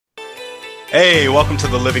Hey, welcome to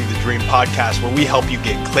the Living the Dream podcast, where we help you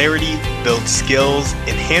get clarity, build skills,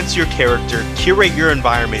 enhance your character, curate your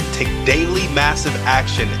environment, take daily massive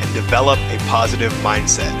action, and develop a positive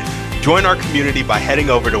mindset. Join our community by heading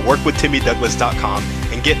over to workwithtimmydouglas.com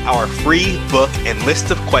and get our free book and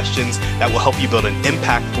list of questions that will help you build an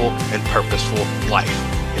impactful and purposeful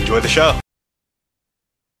life. Enjoy the show.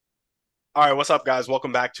 All right, what's up, guys?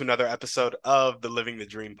 Welcome back to another episode of the Living the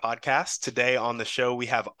Dream podcast. Today on the show, we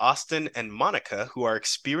have Austin and Monica, who are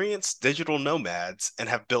experienced digital nomads and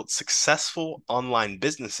have built successful online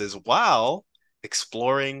businesses while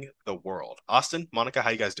exploring the world. Austin, Monica,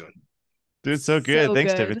 how you guys doing? Doing so good. So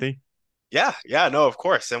Thanks, good. Timothy. Yeah, no, of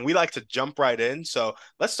course. And we like to jump right in. So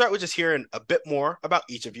let's start with just hearing a bit more about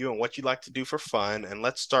each of you and what you like to do for fun. And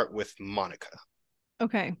let's start with Monica.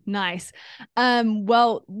 Okay, nice.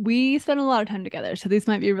 Well, we spend a lot of time together, so these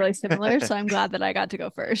might be really similar. So I'm glad that I got to go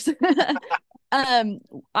first. Um,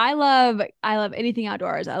 I love anything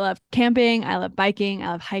outdoors. I love camping, I love biking,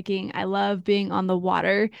 I love hiking, I love being on the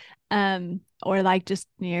water, or like just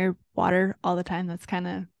near water all the time. That's kind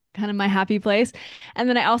of my happy place. And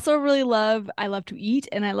then I love to eat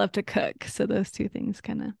and I love to cook. So those two things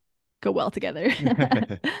kind of go well together.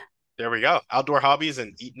 There we go. Outdoor hobbies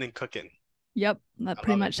and eating and cooking. Yep, that I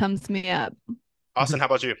pretty love it. much sums me up. Austin, how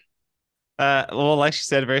about you? Well, like she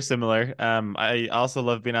said, very similar. I also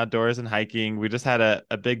love being outdoors and hiking. We just had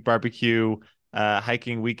a big barbecue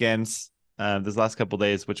hiking weekends this last couple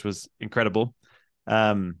days, which was incredible.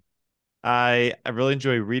 Um, I really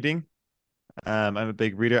enjoy reading. I'm a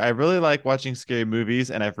big reader. I really like watching scary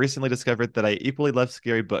movies, and I've recently discovered that I equally love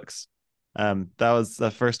scary books. That was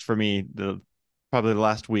the first for me, probably the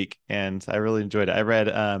last week, and I really enjoyed it. I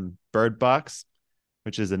read Bird Box,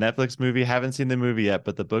 which is a Netflix movie. Haven't seen the movie yet,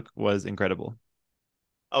 but the book was incredible.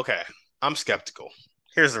 Okay, I'm skeptical.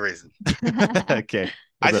 Here's the reason. Okay.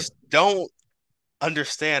 I What's up? just don't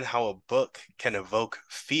understand how a book can evoke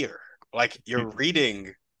fear. Like you're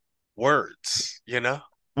reading words, you know?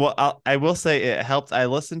 Well, I will say it helped. I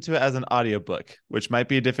listened to it as an audiobook, which might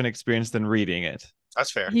be a different experience than reading it. That's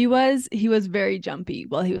fair. He was very jumpy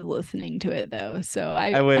while he was listening to it though. So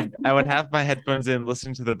I I would I would have my headphones in,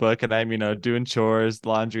 listening to the book, and I'm, doing chores,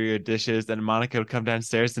 laundry or dishes, and Monica would come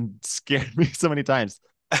downstairs and scare me so many times.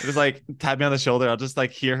 It was like tap me on the shoulder. I'll just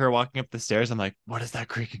like hear her walking up the stairs. I'm like, what is that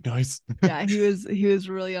creaking noise? yeah, he was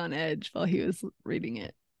really on edge while he was reading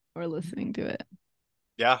it or listening to it.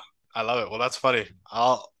 Yeah, I love it. Well, that's funny.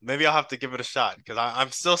 Maybe I'll have to give it a shot because I'm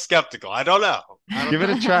still skeptical. I don't know. I don't Give it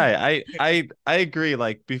know. a try. I agree.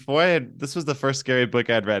 Like before this was the first scary book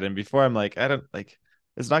I'd read, and before I'm like, I don't like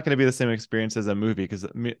it's not going to be the same experience as a movie, because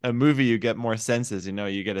a movie you get more senses,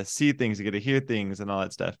 you get to see things, you get to hear things and all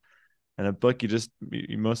that stuff. And a book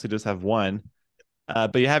you mostly just have one.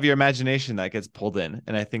 But you have your imagination that gets pulled in,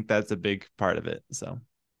 and I think that's a big part of it. So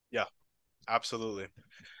Yeah, absolutely.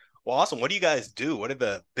 Well, awesome. What do you guys do? What are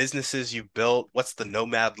the businesses you built? What's the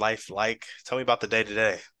nomad life like? Tell me about the day to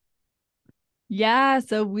day. Yeah,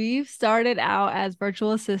 so we've started out as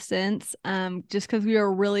virtual assistants, just because we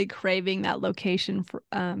were really craving that location for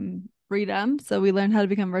freedom. So we learned how to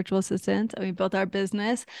become virtual assistants and we built our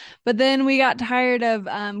business. But then we got tired of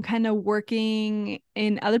kind of working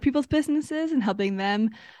in other people's businesses and helping them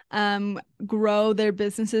grow their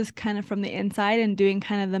businesses kind of from the inside and doing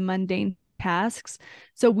kind of the mundane tasks.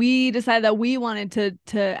 So we decided that we wanted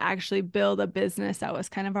to actually build a business that was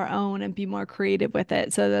kind of our own and be more creative with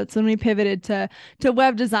it. So that's when we pivoted to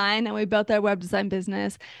web design and we built our web design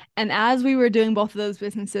business. And as we were doing both of those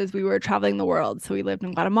businesses, we were traveling the world. So we lived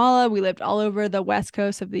in Guatemala, we lived all over the west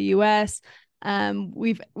coast of the US.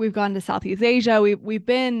 We've gone to Southeast Asia. We've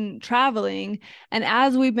been traveling, and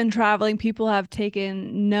as we've been traveling, people have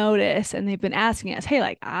taken notice and they've been asking us, "Hey,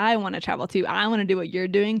 like I want to travel too. I want to do what you're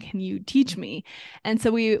doing. Can you teach me?" And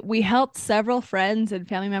so we helped several friends and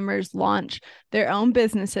family members launch their own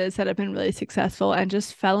businesses that have been really successful and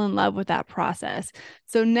just fell in love with that process.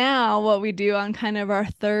 So now what we do on kind of our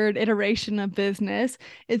third iteration of business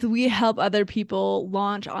is we help other people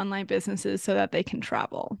launch online businesses so that they can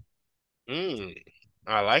travel. Mm,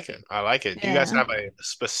 I like it. I like it. Do you guys Yeah. have a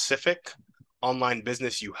specific online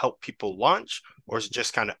business you help people launch, or is it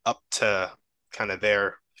just kind of up to kind of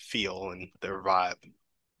their feel and their vibe?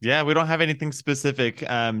 yeah, we don't have anything specific.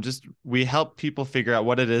 Just we help people figure out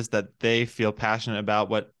what it is that they feel passionate about,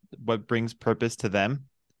 what brings purpose to them.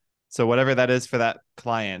 So whatever that is for that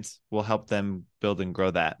client, will help them build and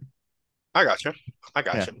grow that. I got you. I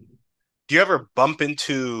got Yeah. you. Do you ever bump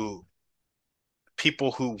into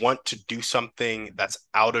people who want to do something that's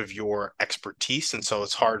out of your expertise and so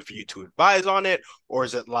it's hard for you to advise on it? Or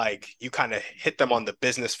is it like you kind of hit them on the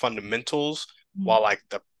business fundamentals while like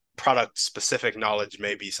the product specific knowledge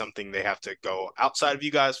may be something they have to go outside of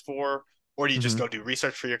you guys for, or do you just Mhm. go do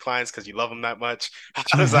research for your clients because you love them that much?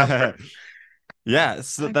 How does that work? Yeah,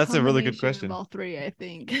 so A that's a really good combination of question. all three, I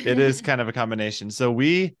think. It is kind of a combination. So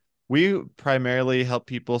we primarily help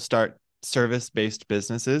people start service-based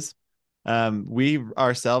businesses. We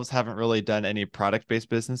ourselves haven't really done any product-based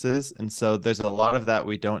businesses, and so there's a lot of that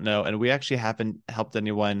we don't know, and we actually haven't helped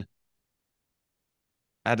anyone.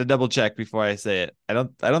 I had to double check before I say it. I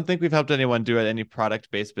don't think we've helped anyone do any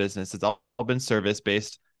product-based business. It's all been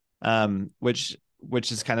service-based, which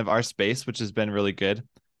is kind of our space, which has been really good.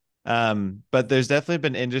 But there's definitely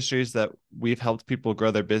been industries that we've helped people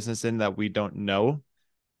grow their business in that we don't know.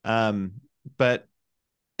 Um, but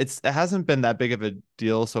it hasn't been that big of a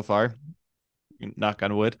deal so far, knock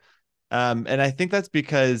on wood. And I think that's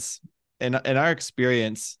because in our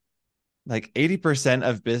experience, like 80%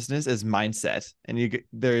 of business is mindset. And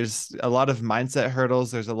there's a lot of mindset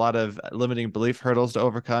hurdles, there's a lot of limiting belief hurdles to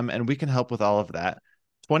overcome, and we can help with all of that.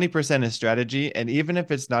 20% is strategy, and even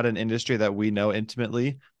if it's not an industry that we know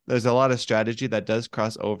intimately, there's a lot of strategy that does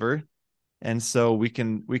cross over. And so we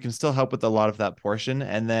can still help with a lot of that portion.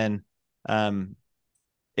 And then um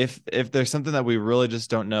if there's something that we really just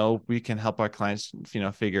don't know, we can help our clients,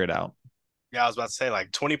 figure it out. Yeah, I was about to say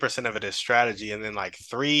like 20% of it is strategy, and then like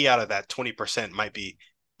three out of that 20% might be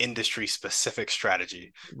industry specific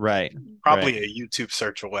strategy. Right. Right. Probably a YouTube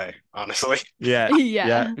search away, honestly. Yeah. Yeah,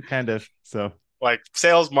 Yeah. kind of. So, Like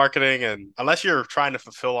sales, marketing, and unless you're trying to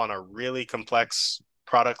fulfill on a really complex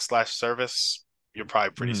product slash service, you're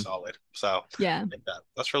probably pretty mhm. solid. So I Yeah. think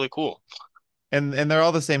that's really cool. And they're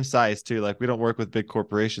all the same size too. Like we don't work with big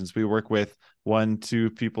corporations. We work with 1, 2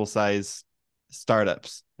 people size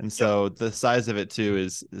startups. And Yep. so the size of it too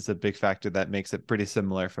is a big factor that makes it pretty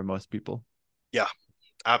similar for most people. Yeah,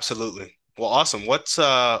 absolutely. Well, awesome. What's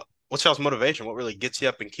y'all's motivation? What really gets you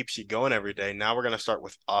up and keeps you going every day? Now we're gonna start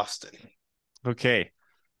with Austin. Okay.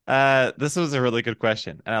 This was a really good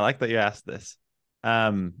question, and I like that you asked this.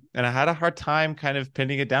 And I had a hard time kind of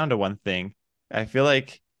pinning it down to one thing. I feel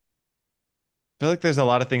like there's a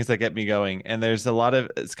lot of things that get me going, and there's a lot of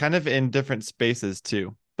it's kind of in different spaces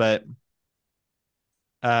too. But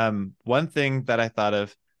one thing that I thought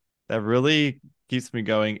of that really keeps me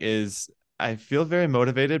going is I feel very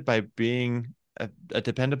motivated by being a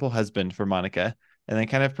dependable husband for Monica, and then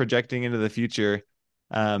kind of projecting into the future,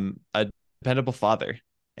 a dependable father.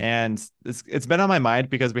 And it's been on my mind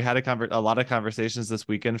because we had a lot of conversations this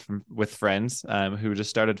weekend with friends who just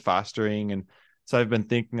started fostering, and so I've been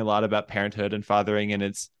thinking a lot about parenthood and fathering, and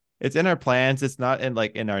it's in our plans. It's not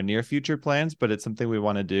in our near future plans, but it's something we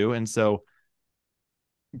want to do. And so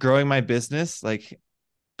growing my business, like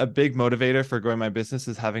a big motivator for growing my business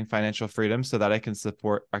is having financial freedom so that I can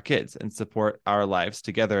support our kids and support our lives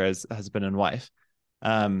together as husband and wife.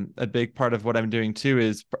 A big part of what I'm doing too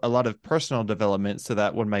is a lot of personal development so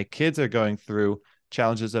that when my kids are going through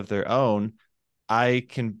challenges of their own, I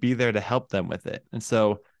can be there to help them with it. And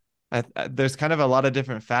so there's kind of a lot of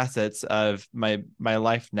different facets of my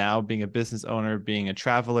life now, being a business owner, being a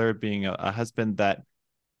traveler, being a husband that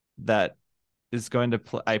is going to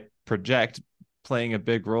I project playing a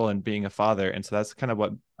big role in being a father. And so that's kind of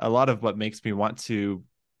what a lot of what makes me want to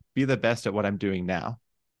be the best at what I'm doing now.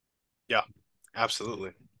 Yeah,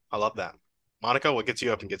 absolutely. I love that. Monica, what gets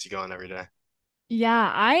you up and gets you going every day?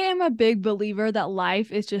 Yeah, I am a big believer that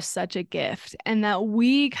life is just such a gift and that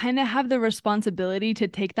we kind of have the responsibility to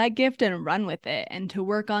take that gift and run with it and to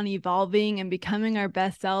work on evolving and becoming our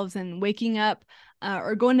best selves and waking up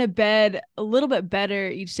or going to bed a little bit better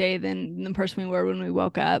each day than the person we were when we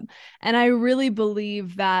woke up. And I really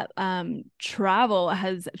believe that travel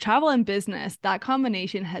and business, that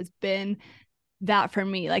combination has been that for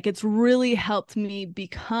me. Like it's really helped me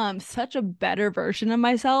become such a better version of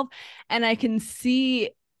myself. And I can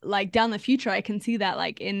see like down the future, I can see that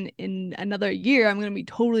like in another year, I'm gonna be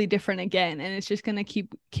totally different again. And it's just gonna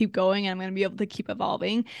keep going and I'm gonna be able to keep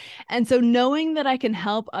evolving. And so knowing that I can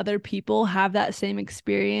help other people have that same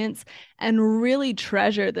experience and really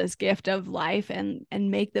treasure this gift of life and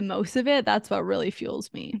make the most of it, that's what really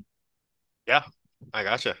fuels me. Yeah, I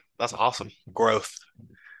gotcha. That's awesome. Growth.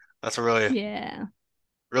 That's a really, Yeah.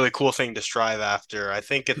 really cool thing to strive after. I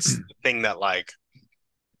think it's the thing that like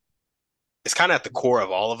it's kind of at the core of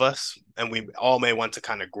all of us, and we all may want to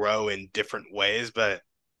kind of grow in different ways, but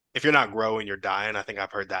if you're not growing, you're dying. I think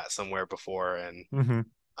I've heard that somewhere before, and Mm-hmm.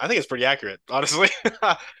 I think it's pretty accurate, honestly.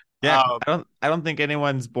 Yeah, um, I don't think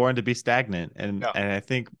anyone's born to be stagnant, and yeah, and I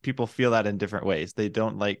think people feel that in different ways. We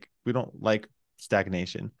don't like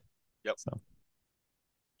stagnation. yep. So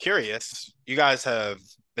Curious, you guys have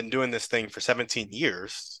been doing this thing for 17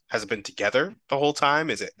 years. Has it been together the whole time?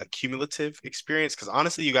 Is it a cumulative experience? Because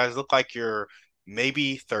honestly, you guys look like you're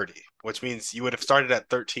maybe 30, which means you would have started at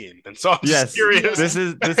 13. And so I'm just Yes, curious. this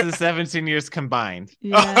is 17 years combined.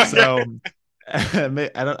 Yeah. So maybe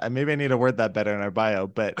I need to word that better in our bio,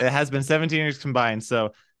 but it has been 17 years combined.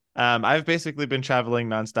 So I've basically been traveling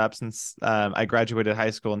nonstop since I graduated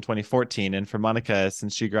high school in 2014, and for Monica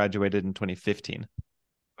since she graduated in 2015.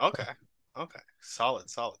 Okay. Okay. Solid,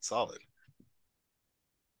 solid, solid.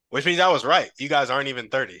 Which means I was right. You guys aren't even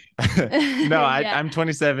 30. No, Yeah. I'm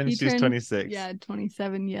 27. He She's turned 26. yeah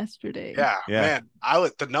 27 yesterday. Yeah, Yeah. man.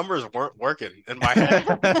 The numbers weren't working in my head.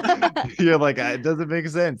 You're like, it doesn't make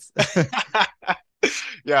sense.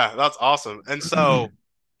 Yeah, that's awesome. And so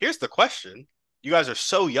here's the question. You guys are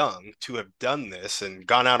so young to have done this and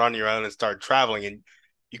gone out on your own and started traveling, and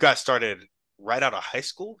you guys started right out of high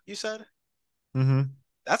school, you said? Hmm.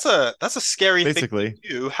 That's a scary thing Basically. to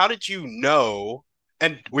do. How did you know?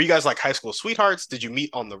 And were you guys like high school sweethearts? Did you meet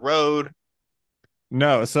on the road?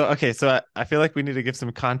 No, so okay, so I feel like we need to give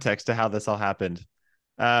some context to how this all happened.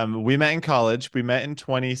 We met in college. We met in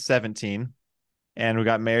 2017, and we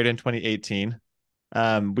got married in 2018.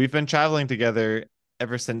 We've been traveling together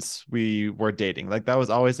ever since we were dating. Like that was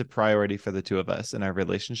always a priority for the two of us in our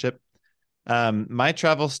relationship. My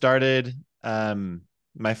travel started.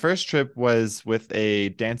 My first trip was with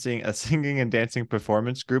a singing and dancing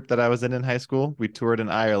performance group that I was in high school. We toured in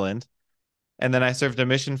Ireland, and then I served a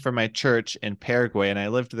mission for my church in Paraguay, and I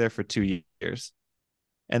lived there for 2 years.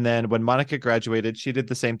 And then when Monica graduated, she did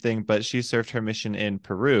the same thing, but she served her mission in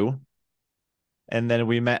Peru. And then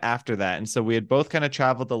we met after that. And so we had both kind of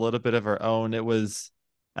traveled a little bit of our own. It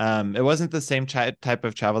wasn't the same type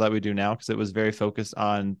of travel that we do now because it was very focused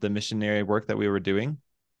on the missionary work that we were doing.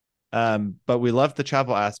 But we loved the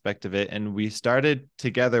travel aspect of it. And we started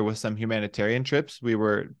together with some humanitarian trips.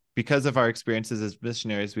 Because of our experiences as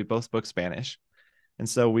missionaries, we both spoke Spanish. And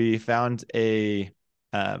so we found a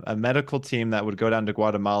medical team that would go down to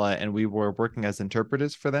Guatemala, and we were working as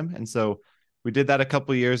interpreters for them. And so we did that a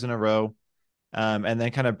couple years in a row, and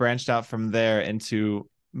then kind of branched out from there into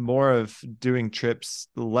more of doing trips,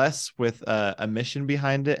 less with a mission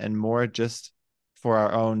behind it, and more just for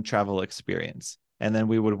our own travel experience. And then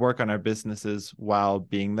we would work on our businesses while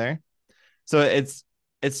being there. So it's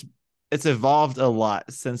evolved a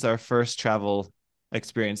lot since our first travel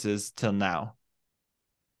experiences till now.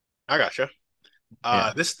 I gotcha.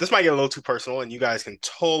 Yeah. This might get a little too personal, and you guys can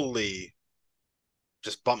totally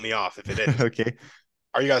just bump me off if it is. Okay.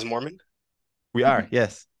 Are you guys Mormon? We are,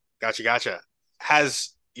 yes. Gotcha, gotcha.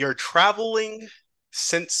 Has your traveling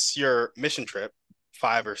since your mission trip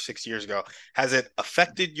 5 or 6 years ago, has it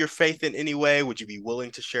affected your faith in any way? Would you be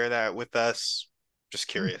willing to share that with us? Just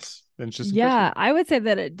curious. Interesting Yeah, question. I would say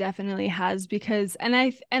that it definitely has because and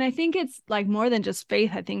I think it's like more than just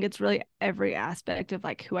faith. I think it's really every aspect of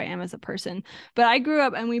like who I am as a person. But I grew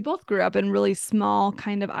up and we both grew up in really small,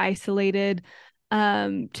 kind of isolated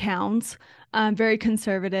towns, very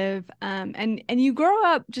conservative. And you grow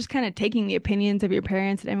up just kind of taking the opinions of your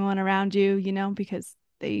parents and everyone around you, because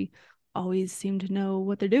they always seem to know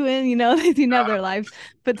what they're doing, they seem to have their lives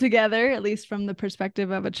put together, at least from the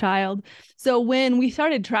perspective of a child. So when we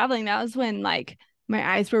started traveling, that was when like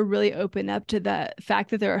my eyes were really opened up to the fact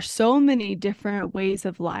that there are so many different ways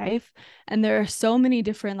of life, and there are so many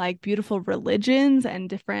different like beautiful religions and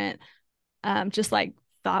different just like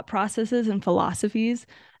thought processes and philosophies.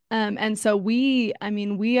 And so we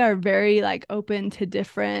are very like open to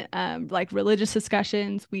different like religious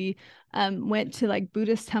discussions. We went to like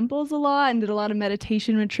Buddhist temples a lot and did a lot of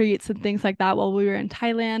meditation retreats and things like that while we were in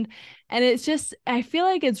Thailand. And it's just, I feel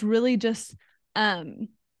like it's really just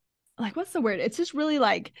like, what's the word? It's just really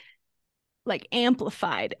like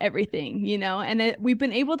amplified everything, and we've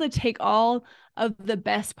been able to take all of the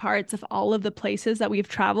best parts of all of the places that we've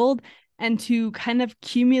traveled and to kind of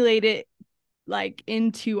accumulate it like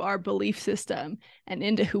into our belief system and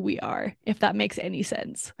into who we are, if that makes any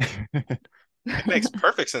sense. It makes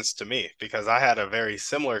perfect sense to me because I had a very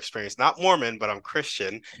similar experience. Not Mormon, but I'm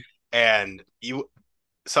Christian. And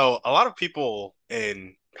so a lot of people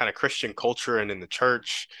in kind of Christian culture and in the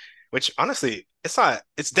church, which honestly,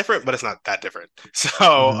 it's different, but it's not that different. So,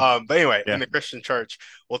 Mhm. but anyway, in Yeah. the Christian church,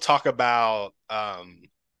 we'll talk about kind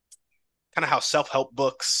of how self-help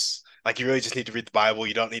books, like you really just need to read the Bible.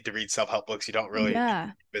 You don't need to read self-help books. You don't really need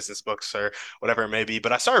Yeah. business books or whatever it may be.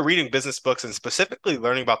 But I started reading business books and specifically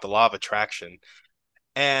learning about the law of attraction.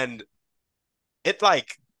 And it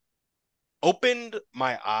like opened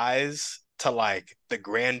my eyes to like the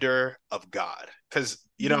grandeur of God. Because,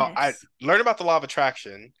 I Yes. learned about the law of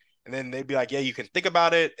attraction and then they'd be like, yeah, you can think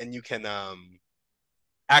about it and you can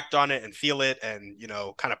act on it and feel it and,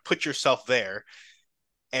 kind of put yourself there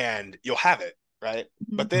and you'll have it, right?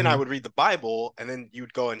 But then I Mhm. would read the Bible and then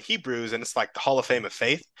you'd go in Hebrews and it's like the Hall of Fame of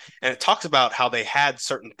faith. And it talks about how they had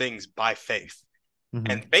certain things by faith. Mhm.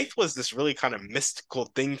 And faith was this really kind of mystical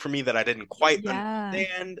thing for me that I didn't quite Yeah.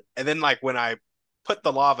 understand. And then like when I put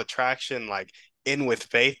the law of attraction like in with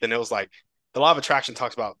faith, and it was like the law of attraction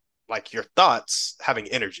talks about like your thoughts having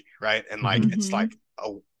energy, right? And like Mhm. it's Hmm. like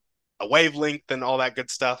a wavelength and all that good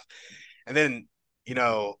stuff. And then,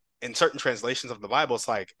 in certain translations of the Bible, it's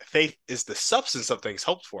like faith is the substance of things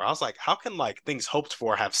hoped for. I was like, how can like things hoped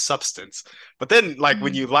for have substance? But then, like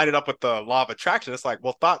when you line it up with the law of attraction, it's like,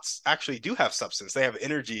 well, thoughts actually do have substance. They have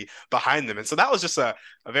energy behind them. And so that was just a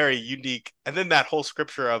very unique. And then that whole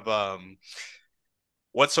scripture of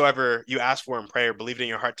whatsoever you ask for in prayer, believe it in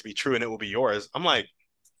your heart to be true, and it will be yours. I'm like,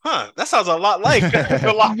 that sounds a lot like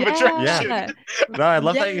the law of Yeah. attraction. Yeah. No, I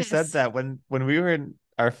love that you said Yes. that when we were in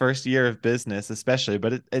our first year of business, especially,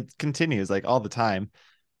 but it continues like all the time.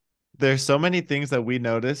 There's so many things that we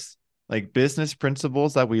notice, like business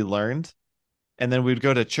principles that we learned, and then we'd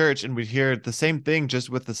go to church and we'd hear the same thing just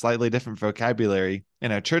with a slightly different vocabulary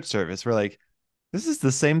in our church service. We're like, this is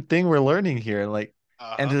the same thing we're learning here. Like,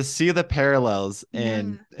 and Uh-huh. to see the parallels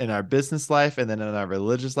in Yeah. our business life and then in our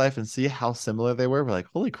religious life and see how similar they were, we're like,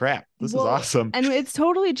 holy crap, this is Well, awesome. and it's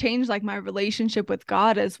totally changed like my relationship with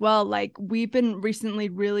God as well. Like we've been recently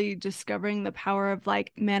really discovering the power of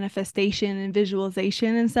like manifestation and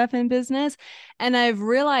visualization and stuff in business. And I've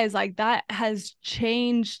realized like that has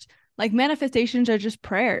changed, like manifestations are just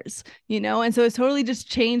prayers, And so it's totally just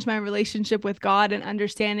changed my relationship with God and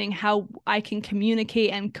understanding how I can communicate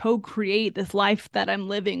and co-create this life that I'm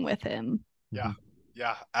living with him. Yeah. Mhm.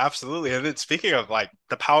 Yeah, absolutely. And then speaking of like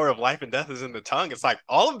the power of life and death is in the tongue, it's like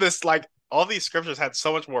all of this, like all these scriptures had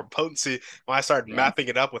so much more potency when I started Yes. mapping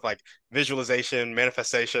it up with like visualization,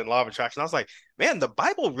 manifestation, law of attraction. I was like, man, the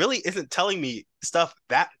Bible really isn't telling me stuff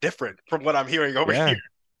that different from what I'm hearing over here. Yeah.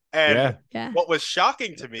 And Yeah. Yeah. what was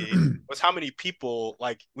shocking to me was how many people,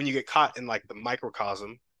 like when you get caught in like the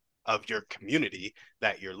microcosm of your community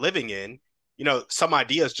that you're living in, some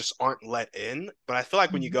ideas just aren't let in. But I feel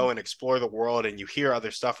like when you go Mhm. and explore the world and you hear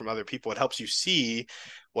other stuff from other people, it helps you see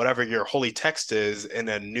whatever your holy text is in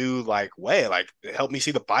a new like way. Like it helped me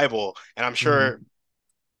see the Bible. And I'm Mhm. sure,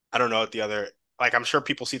 I don't know what the other, like I'm sure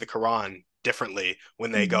people see the Quran differently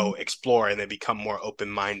when they Mhm. go explore and they become more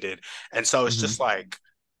open-minded. And so it's Mhm. just like,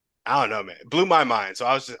 I don't know, man. It blew my mind. So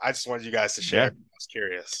I just wanted you guys to share. Yeah. I was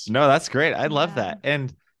curious. No, that's great. I love Yeah. that.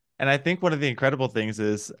 And I think one of the incredible things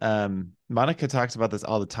is Monica talks about this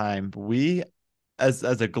all the time. We as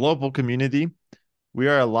a global community, we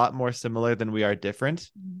are a lot more similar than we are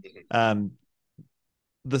different. Um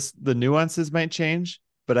the nuances might change,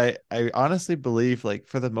 but I honestly believe like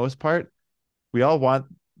for the most part, we all want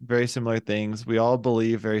very similar things. We all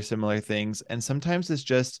believe very similar things, and sometimes it's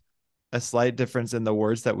just a slight difference in the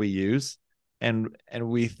words that we use. And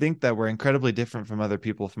we think that we're incredibly different from other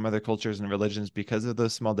people, from other cultures and religions because of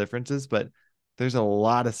those small differences, but there's a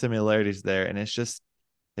lot of similarities there, and it's just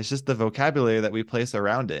the vocabulary that we place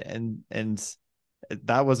around it. And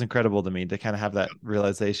that was incredible to me to kind of have that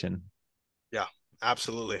realization. Yeah,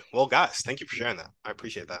 absolutely. Well, guys, thank you for sharing that. I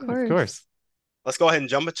appreciate that. Of Of course. course. Let's go ahead and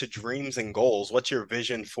jump into dreams and goals. What's your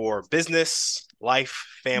vision for business, life,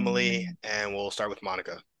 family? Mm. And we'll start with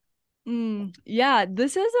Monica. Yeah,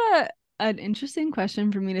 this is an interesting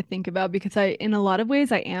question for me to think about because in a lot of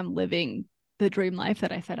ways, I am living the dream life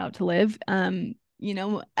that I set out to live.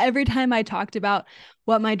 Every time I talked about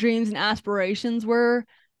what my dreams and aspirations were,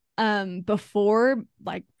 before,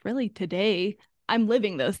 like really today, I'm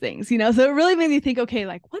living those things. So it really made me think, okay,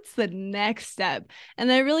 like what's the next step?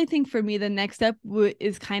 And I really think for me, the next step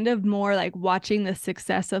is kind of more like watching the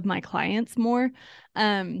success of my clients more.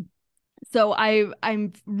 So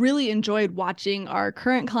I'm really enjoyed watching our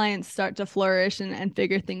current clients start to flourish and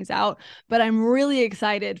figure things out, but I'm really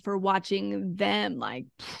excited for watching them like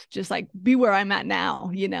just like be where I'm at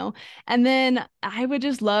now. And then I would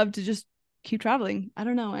just love to just keep traveling. I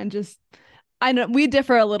don't know, and just I know we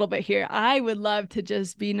differ a little bit here. I would love to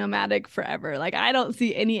just be nomadic forever. Like I don't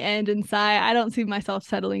see any end in sight. I don't see myself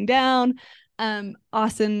settling down.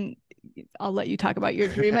 Austin, I'll let you talk about your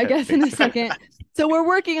dream, I guess, in a Thanks. second. So we're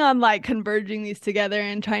working on like converging these together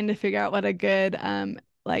and trying to figure out what a good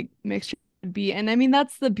like mixture would be. And I mean,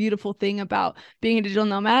 that's the beautiful thing about being a digital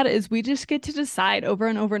nomad is we just get to decide over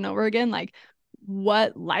and over and over again, like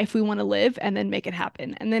what life we want to live and then make it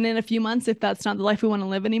happen. And then in a few months, if that's not the life we want to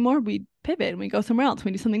live anymore, we pivot and we go somewhere else.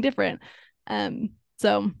 We do something different.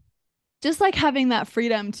 So just like having that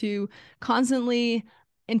freedom to constantly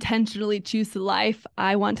intentionally choose the life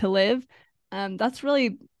I want to live That's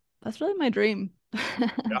really my dream. Yeah,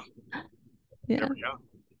 there Yeah. we go.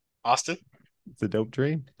 Austin? It's a dope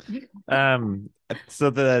dream. So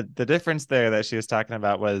the difference there that she was talking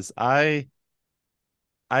about was I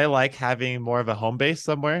like having more of a home base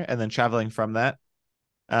somewhere and then traveling from that.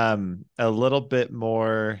 A little bit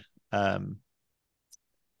more um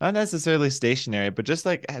not necessarily stationary, but just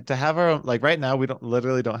like to have our own, like right now we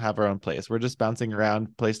don't have our own place. We're just bouncing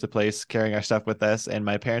around place to place, carrying our stuff with us, and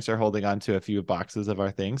my parents are holding on to a few boxes of our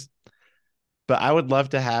things. But I would love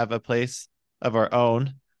to have a place of our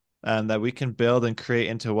own, that we can build and create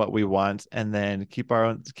into what we want, and then keep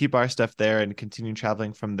our stuff there and continue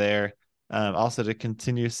traveling from there. Also to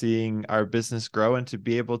continue seeing our business grow and to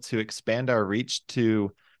be able to expand our reach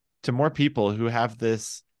to more people who have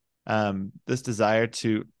this desire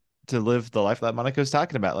to live the life that Monica was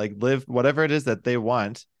talking about, like live whatever it is that they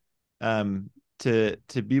want, um, to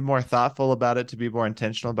be more thoughtful about it, to be more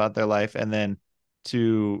intentional about their life, and then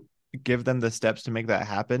to give them the steps to make that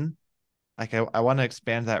happen. Like I want to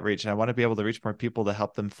expand that reach, and I want to be able to reach more people to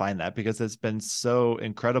help them find that, because it's been so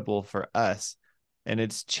incredible for us, and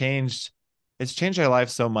it's changed our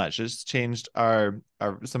lives so much. It's changed our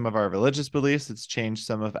some of our religious beliefs. It's changed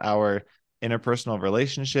some of our interpersonal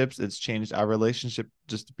relationships. It's changed our relationship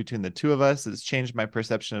just between the two of us. It's changed my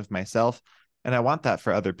perception of myself, and I want that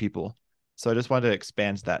for other people. So I just wanted to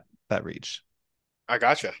expand that reach. I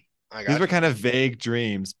gotcha. I These were gotcha. kind of vague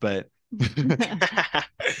dreams, but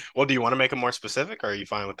Well, do you want to make them more specific, or are you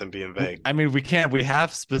fine with them being vague? I mean, we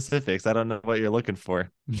have specifics. I don't know what you're looking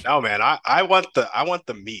for. No, man. I want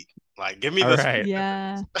the meat. Like, give me All the right.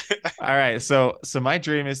 Yeah. All right. So my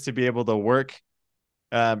dream is to be able to work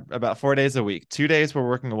about 4 days a week. 2 days we're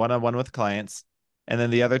working one-on-one with clients, and then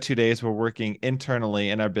the other 2 days we're working internally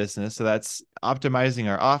in our business. So that's optimizing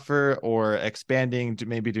our offer or expanding,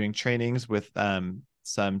 maybe doing trainings with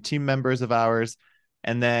some team members of ours.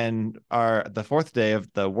 And then the fourth day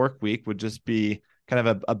of the work week would just be kind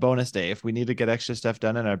of a bonus day. If we need to get extra stuff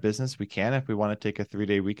done in our business, we can. If we want to take a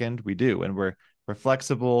 3-day weekend, we do. And we're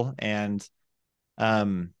flexible, and I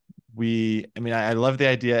mean, I love the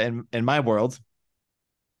idea in my world.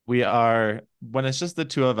 We are When it's just the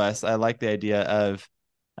two of us, I like the idea of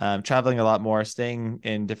traveling a lot more, staying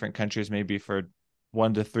in different countries, maybe for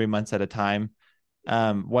 1 to 3 months at a time.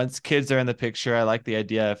 Once kids are in the picture, I like the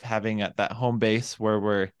idea of having that home base where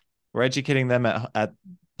we're educating them at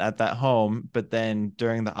that home, but then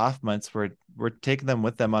during the off months, we're taking them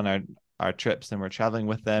with them on our trips, and we're traveling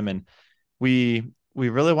with them, and we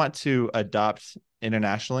really want to adopt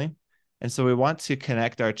internationally. And so we want to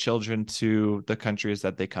connect our children to the countries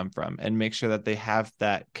that they come from and make sure that they have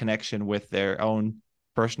that connection with their own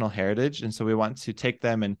personal heritage. And so we want to take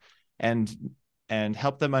them and and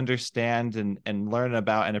help them understand and learn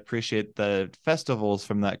about and appreciate the festivals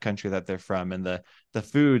from that country that they're from, and the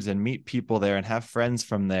foods, and meet people there and have friends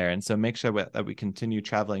from there. And so make sure that we continue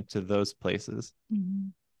traveling to those places.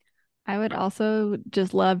 Mhm. I would also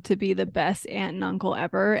just love to be the best aunt and uncle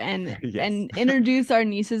ever, and Yes. introduce our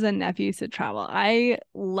nieces and nephews to travel. I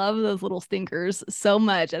love those little stinkers so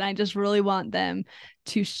much, and I just really want them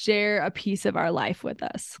to share a piece of our life with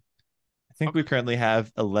us. I think we currently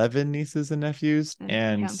have 11 nieces and nephews, And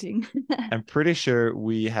and counting. I'm pretty sure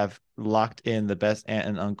we have locked in the best aunt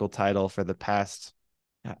and uncle title for the past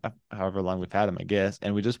however long we've had them, I guess.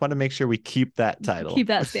 And we just want to make sure we keep that title. Keep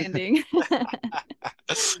that standing.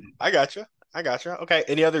 I gotcha. I gotcha. Okay.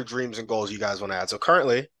 Any other dreams and goals you guys want to add? So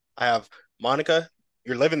currently, I have Monica.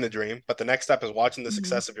 You're living the dream, but the next step is watching the Mhm.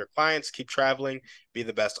 success of your clients, keep traveling, be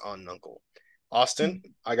the best aunt and uncle. Austin,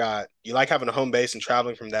 Mhm. I got you like having a home base and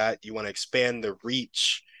traveling from that. You want to expand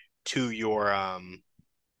to your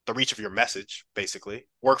the reach of your message, basically.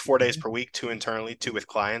 Work 4 days per week, two internally, two with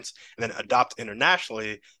clients, and then adopt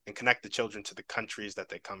internationally and connect the children to the countries that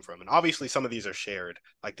they come from. And obviously, some of these are shared,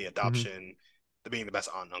 like the Mm-hmm. adoption, the being the best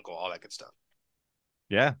aunt and uncle, all that good stuff.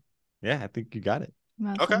 Yeah. Yeah, I think you got it.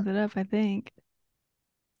 That Okay. sums it up, I think.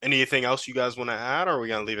 Anything else you guys want to add, or are we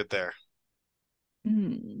gonna leave it there?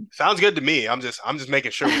 Hmm. Sounds good to me. I'm just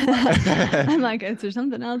making sure we I'm like, is there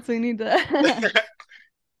something else we need to?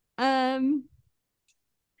 um.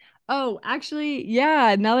 Oh, actually,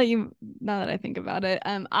 yeah. Now that I think about it,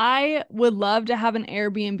 I would love to have an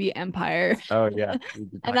Airbnb empire. Oh yeah, we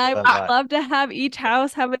did And talk I about would that. love to have each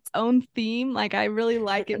house have its own theme. Like I really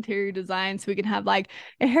like interior design, so we can have like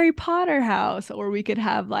a Harry Potter house, or we could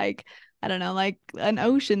have like, I don't know, like an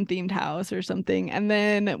ocean themed house or something. And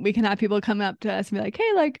then we can have people come up to us and be like,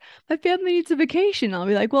 "Hey, like my family needs a vacation." I'll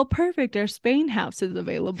be like, "Well, perfect. Our Spain house is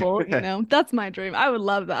available." That's my dream. I would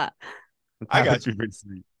love that. I That would got be you. pretty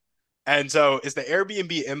sweet. And so, is the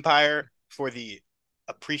Airbnb empire for the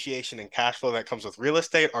appreciation and cash flow that comes with real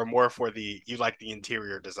estate, or more for you like the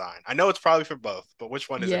interior design? I know it's probably for both, but which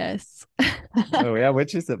one is it? Yes. Oh yeah,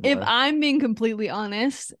 which is it If more? I'm being completely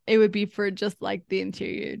honest, it would be for just like the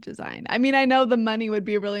interior design. I mean, I know the money would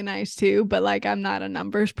be really nice too, but like I'm not a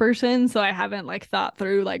numbers person, so I haven't like thought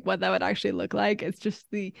through like what that would actually look like. It's just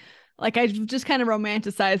like I just kind of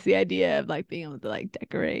romanticize the idea of like being able to like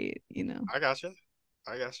decorate, you know. I got you.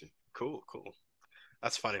 I got you. Cool, cool.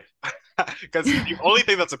 That's funny. Because the only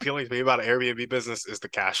thing that's appealing to me about an Airbnb business is the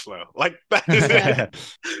cash flow. Like that is it.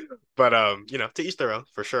 But to each their own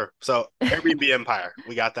for sure. So Airbnb Empire,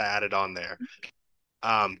 we got that added on there.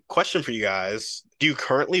 Question for you guys. Do you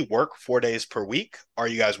currently work 4 days per week? Are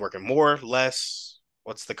you guys working more, less?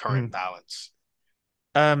 What's the current Hmm. balance?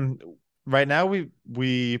 Um, right now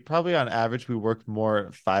we probably on average we work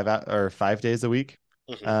more 5 days a week.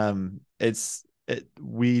 Mhm.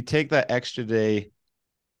 We take that extra day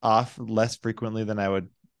off less frequently than I would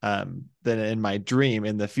than in my dream.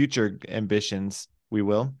 In the future ambitions we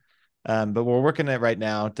will. But we're working it right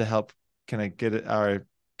now to help kind of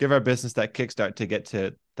give our business that kickstart to get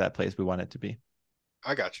to that place we want it to be.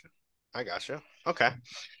 I got you. I got you. Okay.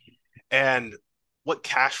 And what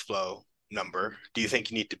cash flow number do you think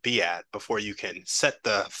you need to be at before you can set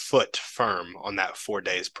the foot firm on that 4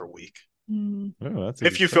 days per week? Mm, Oh, that's a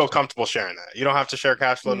If good you feel question. comfortable sharing that, you don't have to share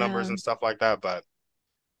cash flow numbers yeah. and stuff like that, but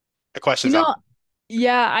the You question's out. know,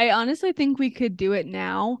 yeah, I honestly think we could do it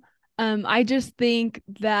now. I just think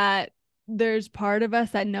that there's part of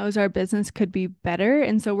us that knows our business could be better.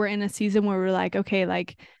 And so we're in a season where we're like, okay,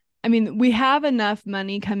 like, I mean, we have enough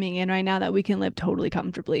money coming in right now that we can live totally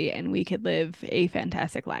comfortably and we could live a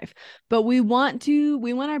fantastic life. But we want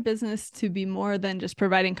our business to be more than just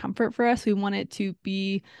providing comfort for us. We want it to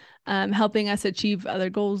be helping us achieve other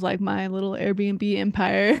goals like my little Airbnb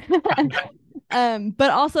empire. But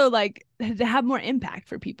also like to have more impact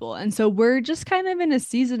for people. And so we're just kind of in a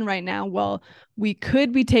season right now. Well, we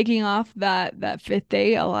could be taking off that fifth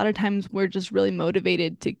day. A lot of times we're just really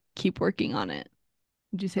motivated to keep working on it.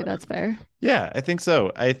 Would you say that's fair? Yeah, I think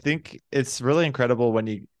so. I think it's really incredible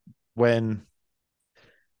when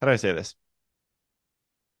how do I say this?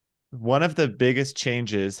 One of the biggest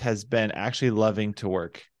changes has been actually loving to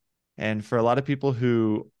work. And for a lot of people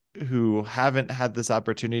who haven't had this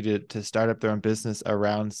opportunity to start up their own business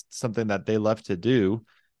around something that they love to do,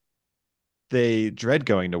 they dread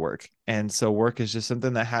going to work. And so work is just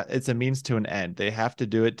something it's a means to an end. They have to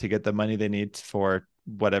do it to get the money they need for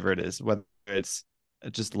whatever it is, whether it's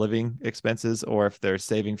just living expenses or if they're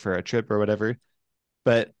saving for a trip or whatever.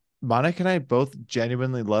 But Monica and I both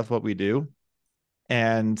genuinely love what we do.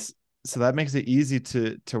 And so that makes it easy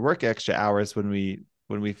to work extra hours when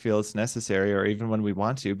we feel it's necessary or even when we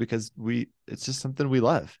want to, because it's just something we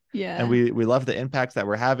love. And Yeah. we love the impact that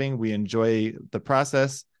we're having. We enjoy the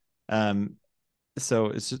process. So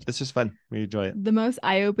it's just fun. We enjoy it. The most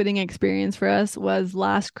eye-opening experience for us was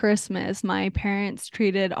last Christmas. My parents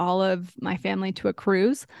treated all of my family to a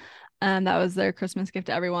cruise. That was their Christmas gift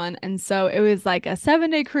to everyone. And so it was like a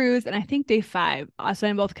 7 day cruise. And I think day five, Austin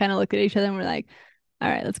and I both kind of looked at each other and we're like, all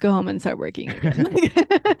right, let's go home and start working again.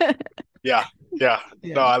 Yeah, yeah. No,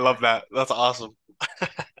 Yeah. I love that. That's awesome.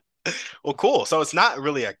 Well, cool. So it's not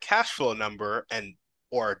really a cash flow number and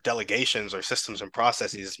or delegations or systems and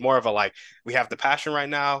processes. It's more of a like we have the passion right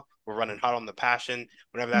now. We're running hot on the passion.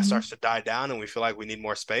 Whenever that Mhm. starts to die down and we feel like we need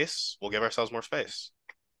more space, we'll give ourselves more space.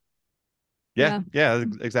 Yeah, Yeah. yeah,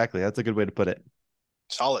 exactly. That's a good way to put it.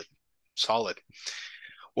 Solid. Solid.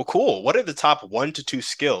 Well, cool. What are the top 1 to 2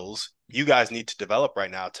 skills you guys need to develop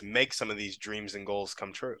right now to make some of these dreams and goals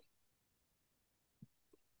come true?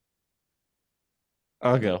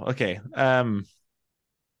 I'll go. Okay.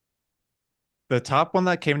 The top one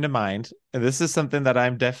that came to mind, and this is something that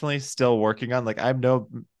I'm definitely still working on. Like I'm no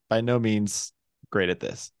by no means great at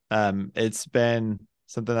this. It's been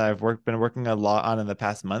something that been working a lot on in the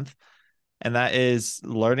past month, and that is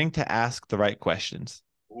learning to ask the right questions.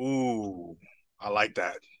 Ooh, I like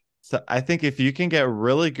that. So I think if you can get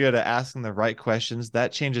really good at asking the right questions,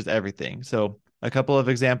 that changes everything. So a couple of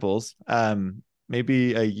examples.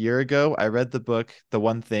 Maybe a year ago, I read the book The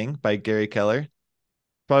One Thing by Gary Keller.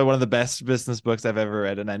 Probably one of the best business books I've ever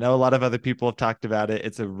read. And I know a lot of other people have talked about it.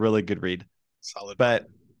 It's a really good read. Solid book. But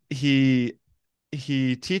he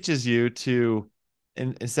he teaches you to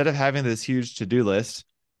instead of having this huge to-do list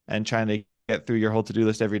and trying to get through your whole to-do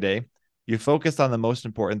list every day, you focus on the most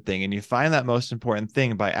important thing and you find that most important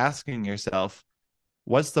thing by asking yourself,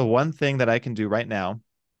 what's the one thing that I can do right now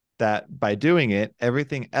that by doing it,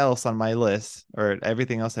 everything else on my list or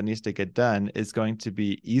everything else that needs to get done is going to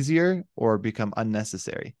be easier or become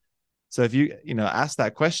unnecessary. So if you ask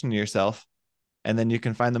that question to yourself, and then you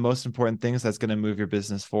can find the most important things that's going to move your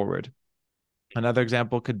business forward. Another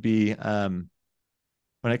example could be when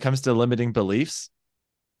it comes to limiting beliefs.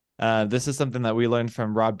 This is something that we learned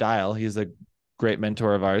from Rob Dial. He's a great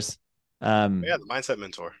mentor of ours. Yeah, the mindset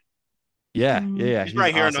mentor. Yeah. He's He's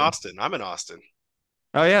right here in awesome. Austin. I'm in Austin.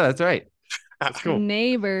 Oh yeah, that's right. That's cool.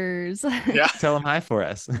 Neighbors. Yeah, Tell him hi for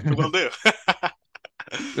us. will do.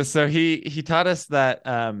 So he taught us that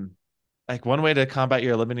like one way to combat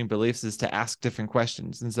your limiting beliefs is to ask different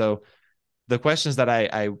questions. And so the questions that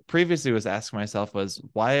I previously was asking myself was,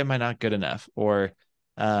 why am I not good enough? Or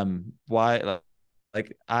why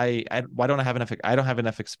like I why don't I have enough, I don't have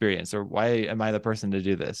enough experience, or why am I the person to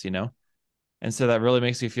do this, you know? And so that really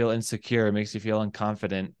makes you feel insecure, makes you feel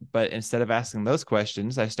unconfident. But instead of asking those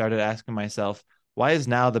questions, I started asking myself, why is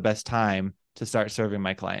now the best time to start serving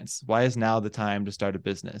my clients? Why is now the time to start a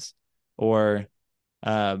business? Or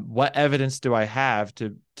what evidence do I have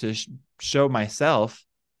to show myself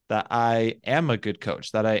that I am a good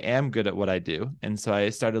coach, that I am good at what I do? And so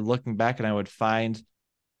I started looking back, and I would find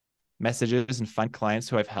messages and find clients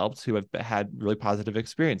who I've helped who have had really positive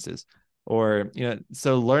experiences. Or, you know,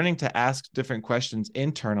 so learning to ask different questions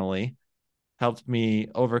internally helped me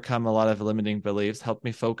overcome a lot of limiting beliefs, helped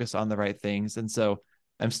me focus on the right things. And so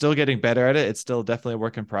I'm still getting better at it. It's still definitely a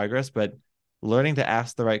work in progress, but learning to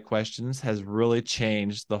ask the right questions has really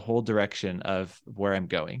changed the whole direction of where I'm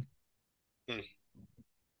going.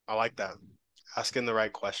 I like that. Asking the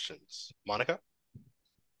right questions. Monica?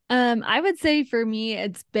 I would say for me,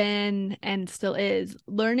 it's been and still is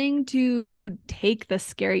learning to take the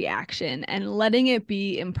scary action and letting it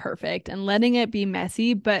be imperfect and letting it be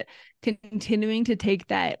messy, but continuing to take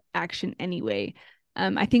that action anyway.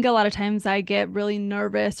 I think a lot of times I get really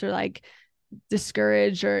nervous or like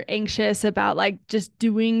discouraged or anxious about like just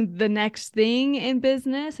doing the next thing in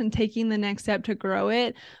business and taking the next step to grow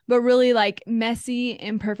it, but really like messy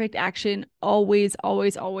imperfect action always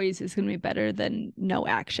is going to be better than no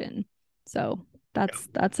action. So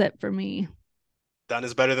that's it for me. Done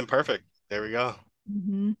is better than perfect. There we go.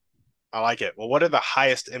 Mm-hmm. I like it. Well, what are the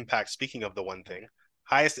highest impact, speaking of the one thing,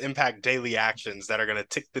 highest impact daily actions that are going to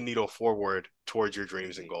tick the needle forward towards your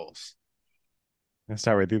dreams and goals? I'll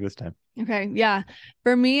start with you this time. Okay, yeah.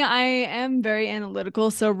 For me, I am very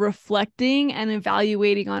analytical. So reflecting and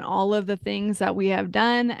evaluating on all of the things that we have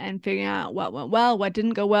done and figuring out what went well, what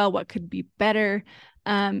didn't go well, what could be better.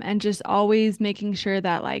 And just always making sure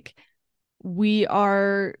that like we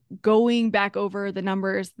are going back over the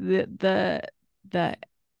numbers, the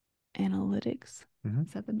analytics. Mhm.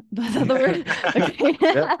 Is that the word? Okay.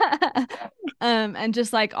 Yep. And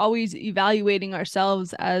just like always evaluating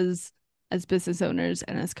ourselves as business owners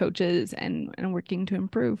and as coaches and working to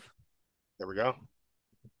improve. There we go.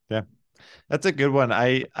 Yeah. That's a good one.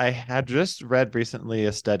 I had just read recently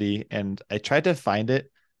a study, and I tried to find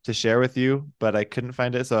it to share with you, but I couldn't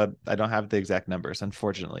find it, so I don't have the exact numbers,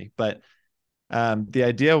 unfortunately. But the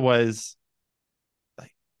idea was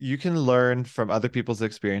like you can learn from other people's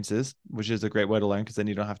experiences, which is a great way to learn because then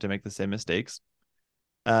you don't have to make the same mistakes.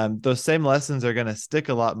 Those same lessons are going to stick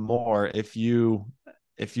a lot more if you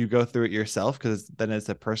go through it yourself, because then it's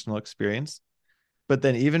a personal experience. But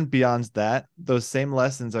then even beyond that, those same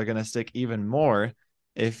lessons are going to stick even more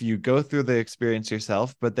if you go through the experience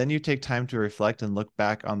yourself, but then you take time to reflect and look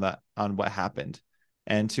back on what happened,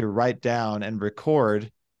 and to write down and record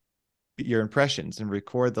your impressions and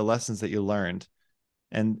record the lessons that you learned.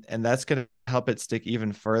 And that's going to help it stick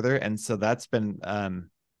even further. And so that's been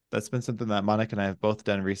something that Monica and I have both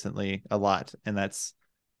done recently a lot, and that's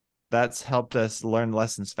helped us learn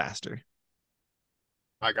lessons faster.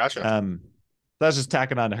 I gotcha. That's just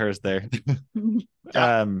tacking on to hers there.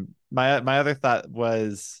 Yeah. My other thought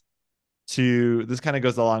was this kind of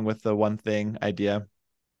goes along with the one thing idea,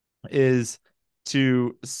 is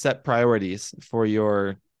to set priorities for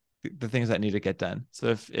the things that need to get done.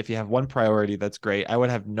 So if you have one priority, that's great. I would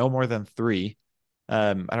have no more than three.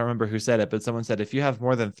 I don't remember who said it, but someone said if you have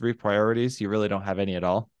more than three priorities, you really don't have any at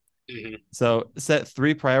all. Mm-hmm. So set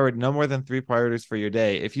no more than three priorities for your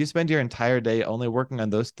day. If you spend your entire day only working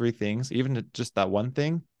on those three things, even just that one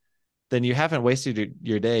thing, then you haven't wasted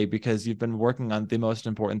your day, because you've been working on the most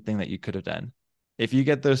important thing that you could have done. If you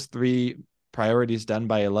get those three priorities done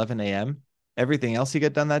by 11 a.m., everything else you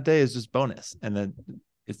get done that day is just bonus. And then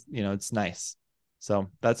it's nice. So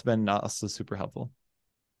that's been also super helpful.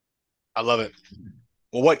 I love it.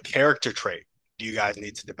 Well, what character trait do you guys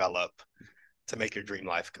need to develop to make your dream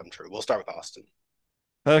life come true? We'll start with Austin.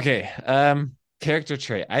 Okay. Character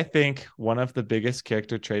trait. I think one of the biggest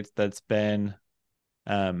character traits that's been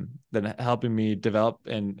helping me develop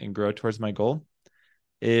and grow towards my goal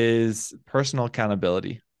is personal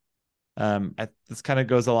accountability. This kind of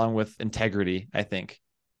goes along with integrity, I think.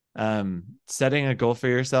 Setting a goal for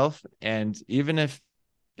yourself, and even if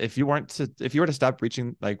you were to stop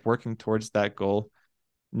reaching, like working towards that goal,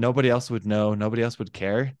 nobody else would know, nobody else would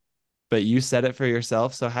care, but you set it for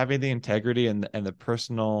yourself. So having the integrity and the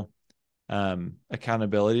personal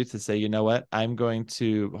accountability to say, you know what, I'm going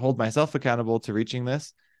to hold myself accountable to reaching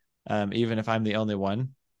this, even if I'm the only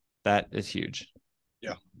one, that is huge.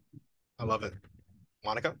 Yeah, I love it.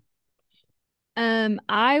 Monica?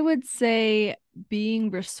 I would say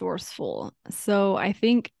being resourceful. So I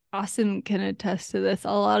think Austin can attest to this.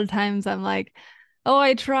 A lot of times I'm like, oh,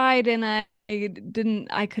 I tried and I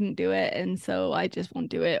couldn't do it, and so I just won't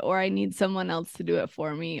do it, or I need someone else to do it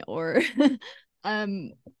for me, or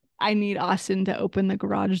um I need Austin to open the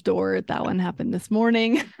garage door. That one happened this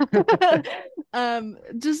morning.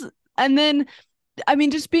 Just and then I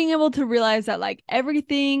mean, just being able to realize that like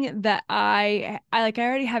everything that I like, I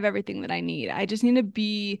already have everything that I need. I just need to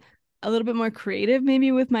be a little bit more creative,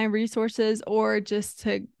 maybe with my resources, or just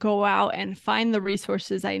to go out and find the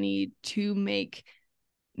resources I need to make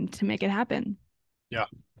it happen. Yeah,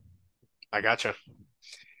 I gotcha.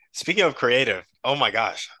 Speaking of creative, oh my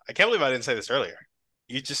gosh, I can't believe I didn't say this earlier.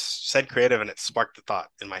 You just said creative and it sparked the thought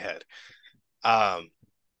in my head. Um,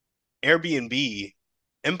 Airbnb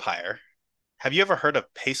Empire. Have you ever heard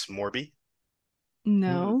of Pace Morby? Mm.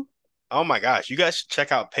 No. Oh my gosh, you guys should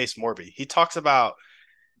check out Pace Morby. He talks about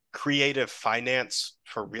creative finance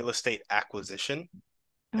for real estate acquisition.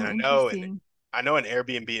 And Oh, interesting. I know an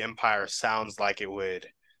Airbnb Empire sounds like it would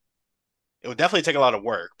definitely take a lot of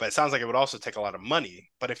work, but it sounds like it would also take a lot of money.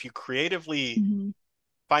 But if you creatively Mhm.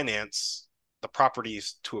 finance the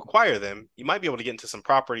properties to acquire them, you might be able to get into some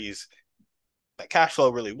properties that cash flow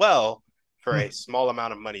really well for a small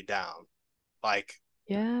amount of money down. Like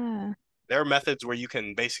Yeah. there are methods where you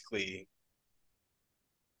can basically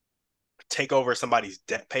take over somebody's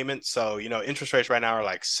debt payment. So, interest rates right now are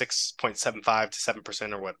like 6.75 to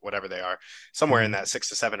 7% or whatever they are, somewhere in Mhm. that 6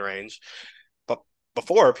 to 7 range. But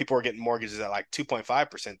before people were getting mortgages at like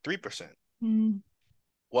 2.5%, 3%. Mm.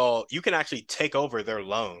 Well, you can actually take over their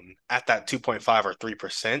loan at that 2.5 or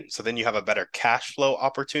 3%. So then you have a better cash flow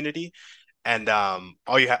opportunity. And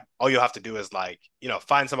all you have to do is like,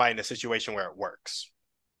 find somebody in a situation where it works.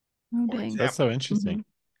 Oh, For dang. That's example, so Hmm. interesting.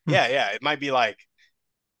 yeah, it might be like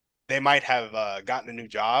they might have gotten a new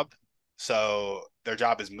job. So their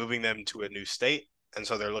job is moving them to a new state. And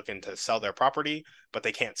so they're looking to sell their property, but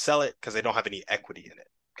they can't sell it because they don't have any equity in it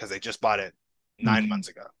because they just bought it 9 months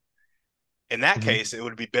ago. In that Mhm. case, it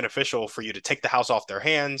would be beneficial for you to take the house off their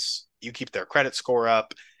hands. You keep their credit score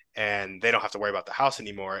up and they don't have to worry about the house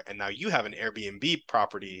anymore. And now you have an Airbnb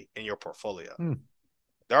property in your portfolio. Hmm.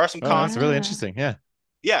 There are some Oh, cons. that's really Yeah. interesting. Yeah.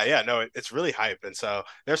 Yeah, no, it's really hype. And so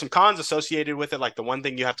there's some cons associated with it. Like the one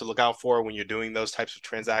thing you have to look out for when you're doing those types of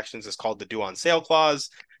transactions is called the due on sale clause.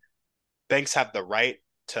 Banks have the right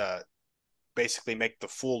to basically make the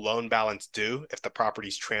full loan balance due if the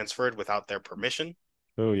property's transferred without their permission,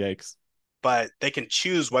 Oh, yikes. but they can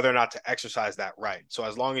choose whether or not to exercise that right. So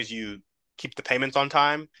as long as you keep the payments on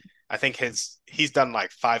time, I think he's done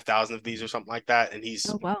like 5,000 of these or something like that, and he's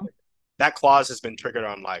Oh, wow. that clause has been triggered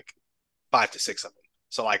on like 5 to 6 of them.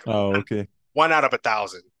 So like Oh, okay. one out of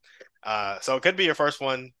 1,000. So it could be your first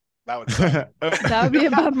one. That would suck. That would be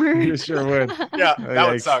a bummer. You sure would. Yeah, Oh, that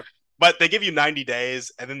would yikes. suck. But they give you 90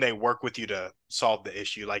 days and then they work with you to solve the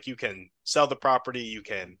issue. Like you can sell the property, you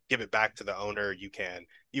can give it back to the owner, you can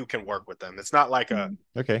work with them. It's not like a Mm.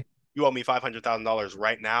 Okay. you owe me $500,000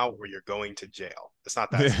 right now or you're going to jail. It's not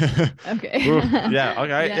that. Okay. Ooh, yeah.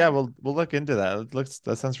 Okay. Yeah. Yeah. We'll look into that.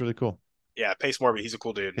 That sounds really cool. Yeah, Pace Morby, he's a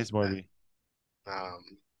cool dude. Case Morby.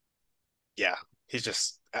 Um, yeah, he's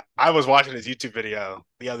just. I was watching his YouTube video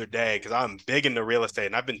the other day because I'm big into real estate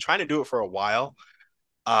and I've been trying to do it for a while.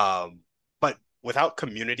 But without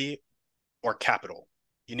community or capital,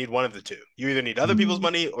 you need one of the two. You either need other people's Mm.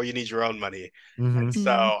 money or you need your own money. And Mm-hmm.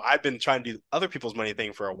 so Mm. I've been trying to do other people's money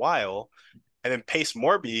thing for a while. And then Pace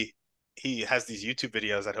Morby, he has these YouTube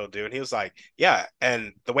videos that he'll do. And he was like, yeah.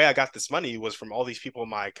 And the way I got this money was from all these people in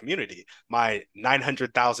my community, my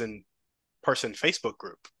 900,000 person Facebook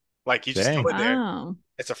group. Like you just go Dang. in there, Wow.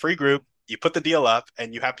 it's a free group. You put the deal up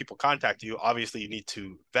and you have people contact you. Obviously, you need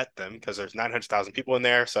to vet them because there's 900,000 people in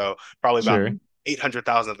there. So probably about Sure. Mm.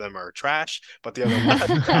 800,000 of them are trash, but the other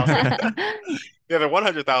 100,000, the other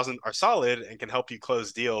 100,000 are solid and can help you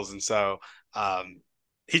close deals. And so um,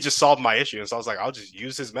 he just solved my issue. And so I was like, I'll just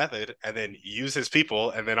use his method and then use his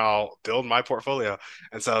people and then I'll build my portfolio.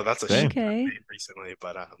 And so that's a shift Dang. I Okay. made recently.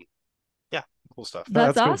 But yeah, cool stuff. Oh,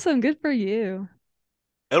 That's that's cool. awesome. Good for you.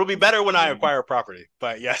 It'll be better when I acquire a property,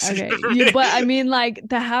 but yes. Okay. But I mean, like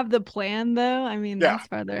to have the plan though, I mean, Yeah. that's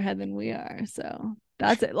farther ahead than we are. So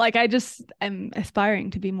that's it. Like I'm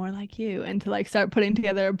aspiring to be more like you and to like start putting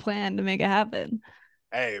together a plan to make it happen.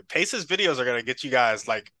 Hey, Pace's videos are gonna get you guys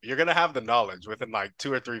like you're gonna have the knowledge within like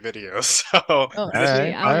 2 or 3 videos. So Oh, All this should sweet.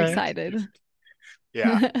 be right, I'm all fun. right. excited.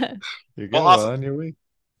 Yeah. You're Well, good. Well, awesome. on your way.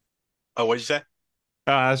 Oh, what'd you say?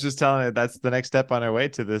 Oh, I was just telling you that's the next step on our way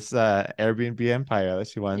to this Airbnb empire that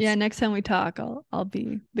she Yeah, wants. next time we talk, I'll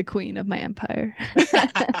be the queen of my empire.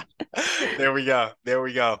 There we go. There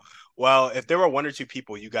we go. Well, if there were 1 or 2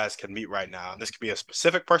 people you guys could meet right now, and this could be a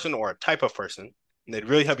specific person or a type of person, and they'd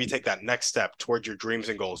really help you take that next step towards your dreams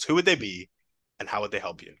and goals, who would they be and how would they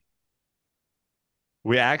help you?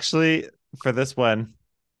 We actually, for this one,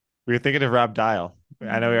 we were thinking of Rob Dial.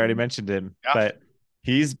 I know we already mentioned him, Yeah. but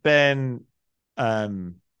he's been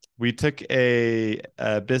we took a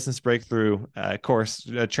business breakthrough course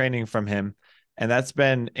training from him, and that's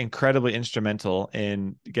been incredibly instrumental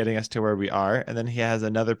in getting us to where we are. And then he has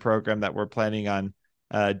another program that we're planning on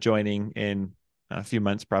joining in a few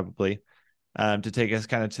months probably, to take us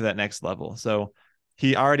kind of to that next level. So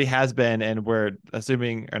he already has been, and we're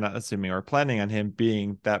assuming, or not assuming, we're planning on him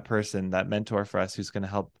being that person, that mentor for us, who's going to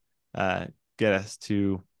help uh, get us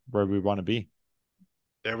to where we want to be.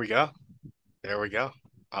 There we go. There we go.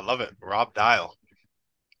 I love it. Rob Dial.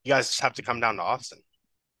 You guys just have to come down to Austin.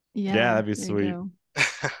 Yeah, that'd be there sweet. you go.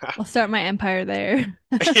 I'll start my empire there.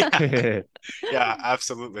 Yeah, yeah,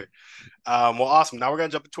 absolutely. Well, awesome. Now we're gonna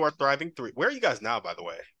jump into our thriving three. Where are you guys now, by the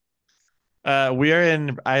way? We are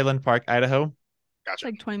in Island Park, Idaho. Gotcha.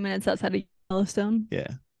 Like 20 minutes outside of Yellowstone. Yeah.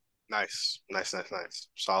 Nice, nice, nice, nice.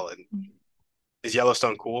 Solid. Is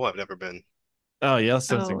Yellowstone cool? I've never been. Oh,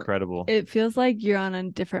 Yellowstone's Oh, incredible. It feels like you're on a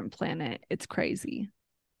different planet. It's crazy.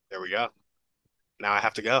 There we go. Now I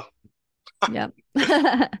have to go. Yep.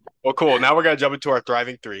 Well, cool. Now we're gonna jump into our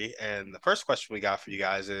thriving three, and the first question we got for you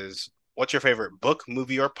guys is, what's your favorite book,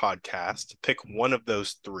 movie, or podcast? Pick one of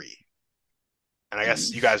those three. And I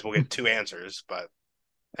guess you guys will get 2 answers, but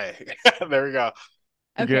hey, there we go.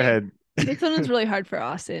 Go Okay. ahead. This one is really hard for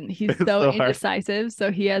Austin. He's It's so so hard. indecisive.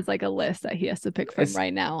 So he has like a list that he has to pick from It's-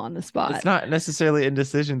 right now on the spot. It's not necessarily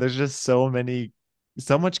indecision. There's just so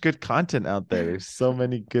much good content out there. There's so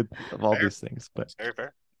many good of all Fair. these things. But Very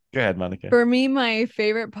fair. go ahead, Monica. For me, my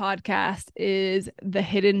favorite podcast is The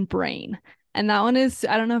Hidden Brain. And that one is,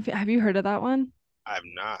 I don't know if, have you heard of that one?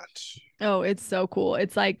 I'm not. Oh, it's so cool.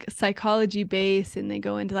 It's like psychology based and they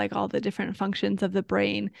go into like all the different functions of the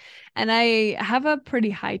brain. And I have a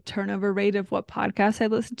pretty high turnover rate of what podcasts I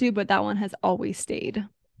listen to, but that one has always stayed.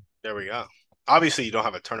 There we go. Obviously, you don't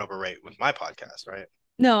have a turnover rate with my podcast, right?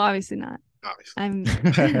 No, obviously not. Obviously.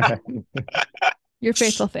 I'm your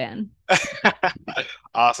faithful fan.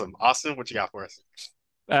 Awesome. Austin, what you got for us?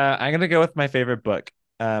 I'm gonna go with my favorite book.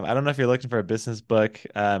 I don't know if you're looking for a business book.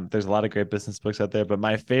 There's a lot of great business books out there, but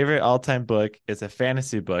my favorite all-time book is a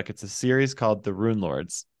fantasy book. It's a series called The Rune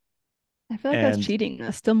Lords. I feel like And- that's cheating.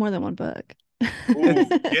 That's still more than one book. Ooh,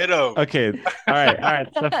 get him. Okay, all right.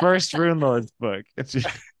 It's the first Rune Lords book. It's just...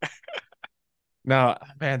 No,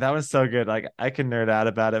 man, that was so good. Like I can nerd out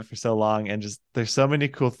about it for so long, and just there's so many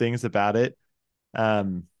cool things about it.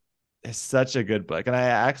 It's such a good book, and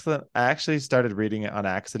I actually started reading it on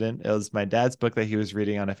accident. It was my dad's book that he was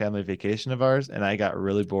reading on a family vacation of ours, and I got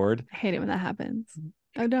really bored. I hate it when that happens.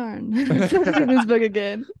 Oh darn. This book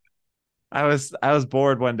again. I was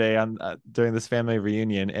bored one day on during this family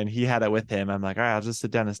reunion, and he had it with him. I'm like, all right, I'll just sit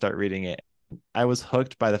down and start reading it. I was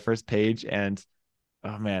hooked by the first page, and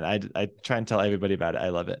oh man, I try and tell everybody about it. I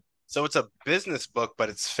love it. So it's a business book, but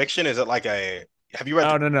it's fiction. Is it like a? Have you read?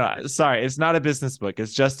 Oh no, sorry, it's not a business book.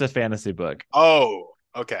 It's just a fantasy book. Oh,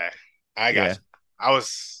 okay. I got Yeah. you. I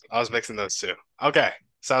was mixing those two. Okay,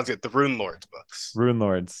 sounds good. The Rune Lords books. Rune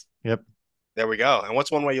Lords. Yep. There we go. And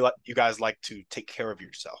what's one way you guys like to take care of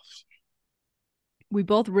yourselves? We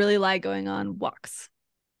both really like going on walks.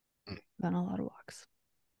 Mm. On a lot of walks.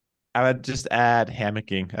 I would just add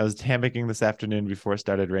hammocking. I was hammocking this afternoon before it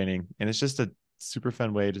started raining, and it's just a super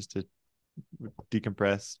fun way just to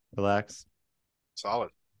decompress, relax. Solid.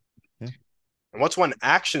 Yeah. And what's one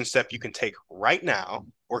action step you can take right now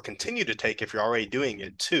or continue to take if you're already doing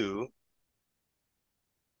it to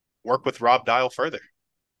work with Rob Dial further?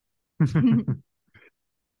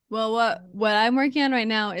 Well, what I'm working on right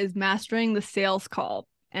now is mastering the sales call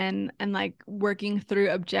and like working through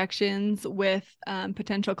objections with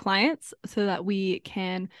potential clients so that we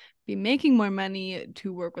can be making more money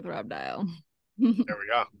to work with Rob Dial. There we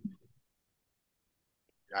go.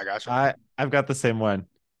 I got you. I've got the same one.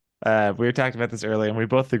 We were talking about this earlier, and we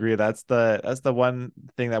both agree that's the one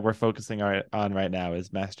thing that we're focusing on right now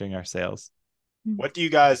is mastering our sales. What do you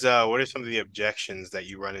guys what are some of the objections that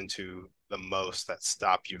you run into the most that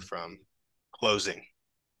stop you from closing?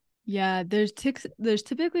 Yeah, there's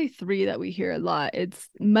typically three that we hear a lot. It's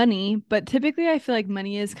money, but typically I feel like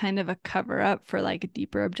money is kind of a cover up for like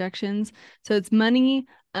deeper objections. So it's money,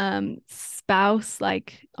 spouse,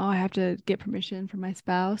 like, oh, I have to get permission from my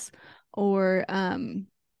spouse, or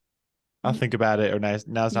I'll think about it, or now's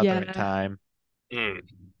not the right yeah, time. Mm.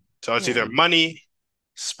 So it's yeah, either money,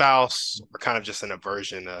 spouse, or kind of just an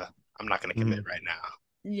aversion. I'm not going to commit Mhm. right now.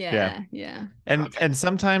 Yeah. yeah. Okay. And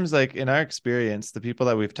sometimes, like in our experience, the people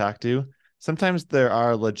that we've talked to, sometimes there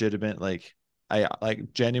are legitimate, like I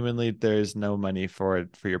like genuinely there's no money for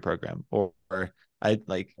your program. Or I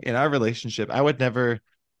like in our relationship, I would never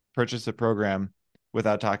purchase a program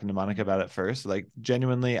without talking to Monica about it first. Like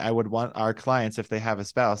genuinely, I would want our clients, if they have a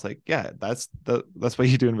spouse, like, yeah, that's what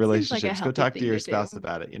you do in Seems like a relationships. Go healthy talk to thing your to do. spouse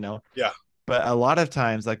about it, you know? Yeah. But a lot of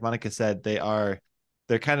times, like Monica said, they're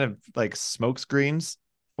kind of like smoke screens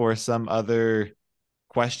for some other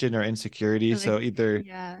question or insecurity. Or like, So either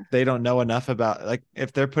yeah. they don't know enough about, like,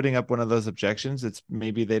 if they're putting up one of those objections, it's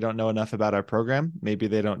maybe they don't know enough about our program. Maybe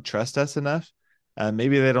they don't trust us enough.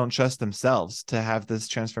 Maybe they don't trust themselves to have this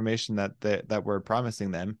transformation that we're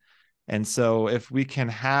promising them. And so if we can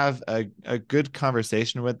have a good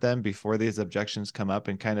conversation with them before these objections come up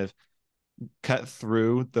and kind of cut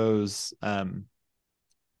through those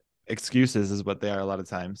excuses is what they are a lot of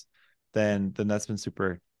times, then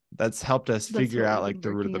that's helped us That's figure what out we've like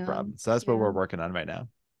been the root of the working problem. on. So that's what we're Yeah. working on right now.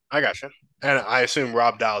 I gotcha. And I assume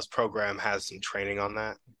Rob Dow's program has some training on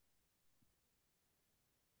that.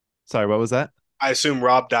 Sorry, what was that? I assume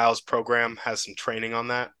Rob Dow's program has some training on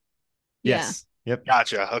that. Yeah. Yes. Yep.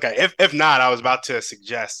 Gotcha. Okay. If not, I was about to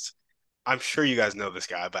suggest. I'm sure you guys know this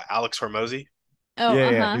guy, but Alex Hormozy. Oh, Yeah,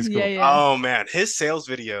 yeah, uh-huh. he's Yeah, cool. yeah. Oh man, his sales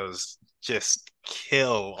videos just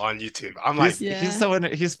kill on YouTube. I'm like, Yeah. He's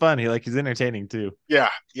fun. He's entertaining too. yeah,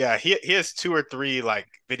 yeah. He has two or three like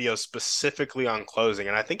videos specifically on closing,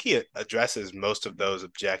 and I think he addresses most of those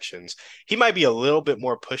objections. He might be a little bit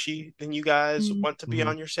more pushy than you guys Mm. want to be Mhm.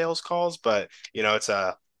 on your sales calls, but it's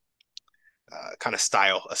a kind of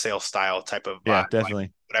style, a sales style type of Yeah, vibe, like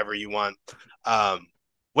definitely. whatever you want. Um,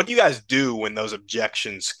 what do you guys do when those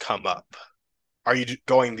objections come up? Are you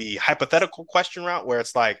going the hypothetical question route where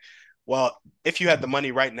it's like, well, if you had the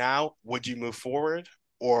money right now, would you move forward?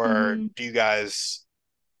 Or Hmm. do you guys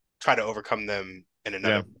try to overcome them in Yeah.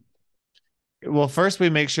 another? Well, first we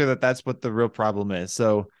make sure that that's what the real problem is.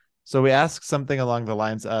 So we ask something along the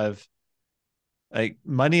lines of, like,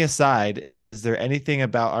 money aside, is there anything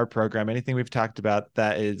about our program, anything we've talked about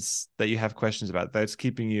that you have questions about that's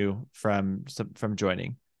keeping you from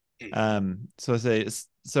joining? So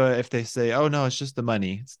if they say, "Oh no, it's just the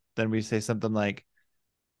money," then we say something like,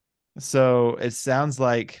 "So it sounds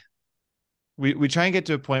like we try and get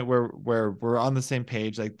to a point where we're on the same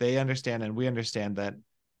page, like they understand and we understand that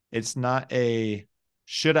it's not a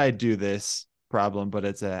should I do this problem, but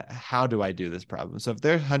it's a how do I do this problem." So if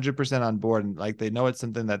they're 100% on board and like they know it's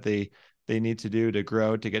something that they need to do to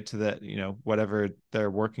grow to get to the, whatever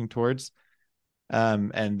they're working towards,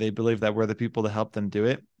 and they believe that we're the people to help them do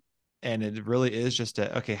it, and it really is just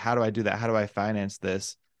okay, how do I do that? How do I finance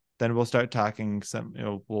this? Then we'll start talking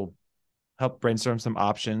we'll help brainstorm some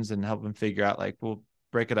options and help them figure out, like, we'll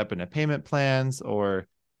break it up into payment plans or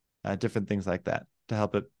different things like that to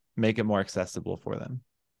help it make it more accessible for them.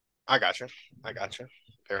 I gotcha. I gotcha.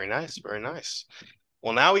 Very nice. Very nice.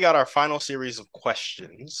 Well, now we got our final series of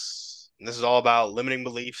questions. And this is all about limiting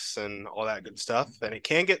beliefs and all that good stuff. And it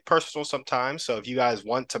can get personal sometimes. So if you guys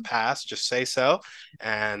want to pass, just say so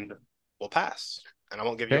and we'll pass. And I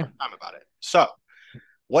won't give you a Okay. hard time about it. So,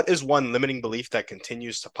 what is one limiting belief that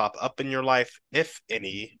continues to pop up in your life, if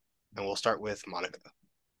any? And we'll start with Monica.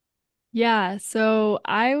 Yeah, so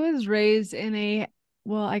I was raised in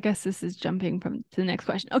well, I guess this is jumping from to the next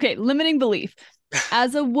question. Okay, limiting belief.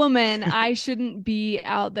 As a woman, I shouldn't be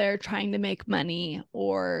out there trying to make money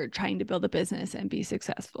or trying to build a business and be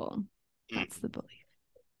successful. That's the belief.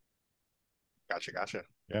 Gotcha, gotcha.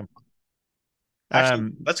 Yeah.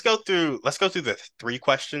 Actually, let's go through the three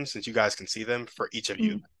questions since you guys can see them for each of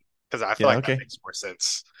you Mm. because I feel Yeah. like that Okay. makes more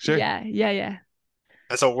sense. Sure. Yeah, yeah, yeah.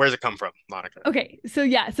 And so, where's it come from, Monica? Okay, so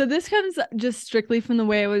yeah, so this comes just strictly from the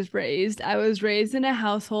way I was raised. I was raised in a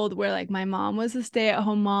household where like my mom was a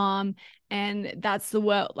stay-at-home mom, and that's the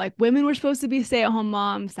what like women were supposed to be stay-at-home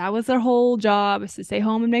moms. That was their whole job, is to stay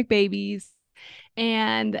home and make babies.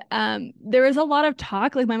 And there was a lot of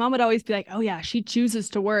talk. Like my mom would always be like, oh yeah, she chooses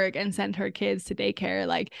to work and send her kids to daycare,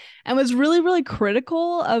 like, and was really, really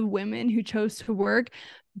critical of women who chose to work.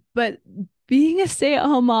 But being a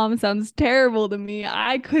stay-at-home mom sounds terrible to me.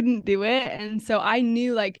 I couldn't do it. And so I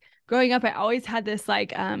knew, like, growing up, I always had this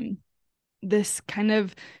like this kind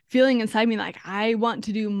of feeling inside me like I want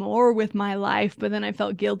to do more with my life, but then I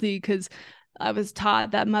felt guilty because I was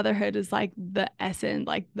taught that motherhood is like the essence,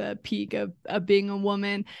 like the peak of being a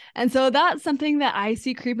woman. And so that's something that I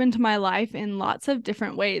see creep into my life in lots of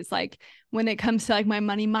different ways. Like when it comes to like my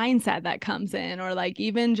money mindset that comes in, or like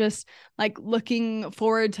even just like looking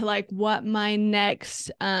forward to like what my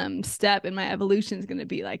next step in my evolution is going to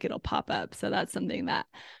be, like it'll pop up. So that's something that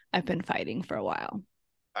I've been fighting for a while.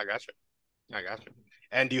 I got you. I got you.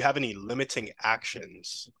 And do you have any limiting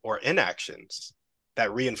actions or inactions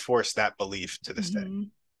that reinforce that belief to this day?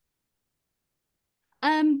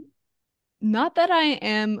 Um, Not that I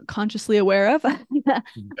am consciously aware of. Yeah.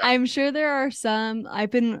 I'm sure there are some. I've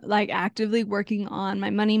been like actively working on my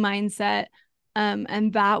money mindset.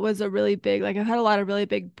 And that was a really big, like I've had a lot of really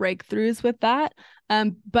big breakthroughs with that.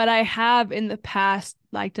 But I have in the past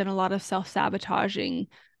like done a lot of self-sabotaging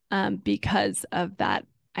because of that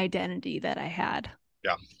identity that I had.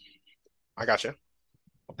 Yeah. I got you.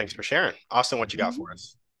 Well, thanks for sharing. Austin, what you got for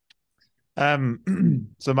us?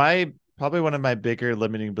 So my probably one of my bigger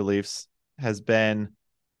limiting beliefs has been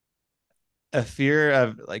a fear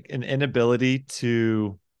of like an inability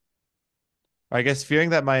to, or I guess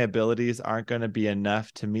fearing that my abilities aren't going to be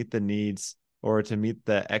enough to meet the needs or to meet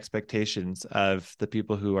the expectations of the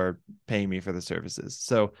people who are paying me for the services.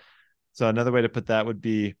 So another way to put that would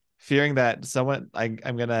be fearing that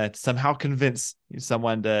I'm gonna somehow convince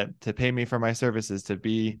someone to pay me for my services, to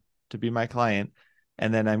be my client,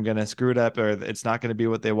 and then I'm gonna screw it up, or it's not gonna be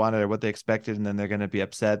what they wanted or what they expected, and then they're gonna be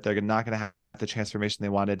upset. They're not gonna have the transformation they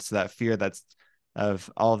wanted. So that fear that's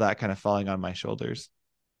of all of that kind of falling on my shoulders.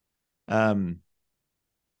 Um,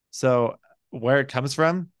 so where it comes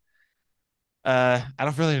from, I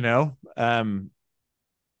don't really know. I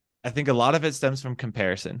think a lot of it stems from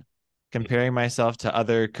comparison, comparing myself to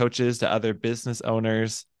other coaches, to other business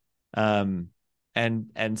owners, um,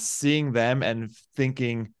 and seeing them and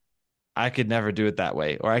thinking I could never do it that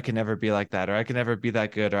way, or I could never be like that, or I could never be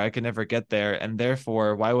that good, or I could never get there. And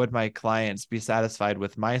therefore, why would my clients be satisfied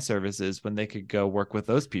with my services when they could go work with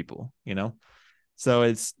those people? You know? So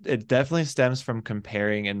it definitely stems from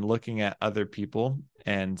comparing and looking at other people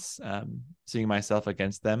and seeing myself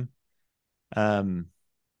against them. Um,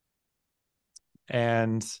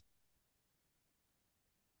 And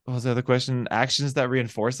what was the other question? Actions that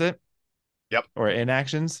reinforce it? Yep. Or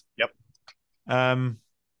inactions? Yep. Um,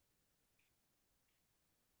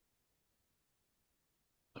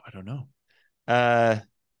 I don't know. Uh,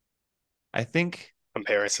 I think,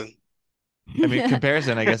 Comparison. I mean,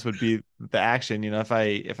 comparison, I guess, would be the action. You know, if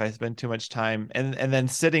I spend too much time and then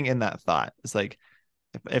sitting in that thought, it's like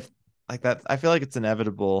if like that, I feel like it's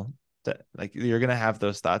inevitable that like you're gonna have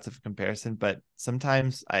those thoughts of comparison, but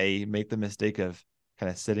sometimes I make the mistake of kind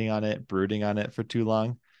of sitting on it, brooding on it for too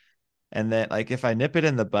long. And then like if I nip it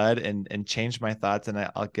in the bud and change my thoughts, and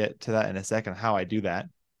I'll get to that in a second how I do that.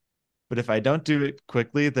 But if I don't do it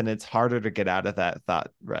quickly, then it's harder to get out of that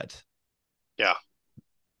thought rut. Yeah.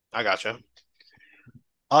 I gotcha.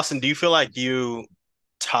 Austin, do you feel like you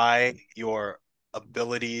tie your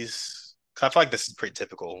abilities? Because I feel like this is pretty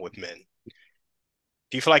typical with men.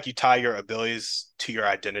 Do you feel like you tie your abilities to your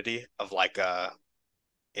identity of like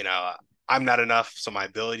you know, I'm not enough, so my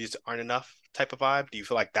abilities aren't enough type of vibe? Do you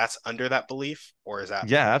feel like that's under that belief, or is that?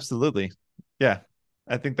 Yeah, absolutely. Yeah.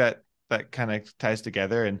 I think that that kind of ties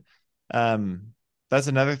together. And um that's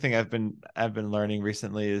another thing I've been learning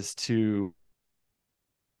recently is to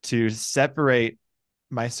separate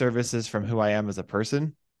my services from who I am as a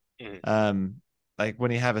person. Mhm. Um, like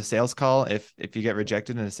when you have a sales call, if you get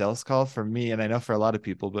rejected in a sales call, for me, and I know for a lot of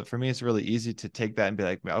people, but for me, it's really easy to take that and be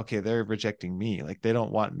like, okay, they're rejecting me. Like they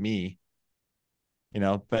don't want me, you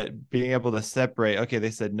know, but being able to separate, okay,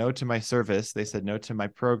 they said no to my service, they said no to my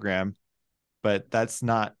program, but that's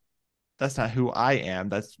not who I am.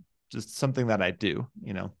 That's just something that I do,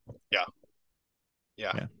 you know. Yeah,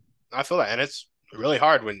 yeah, Yeah. I feel that, and it's really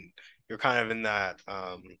hard when you're kind of in that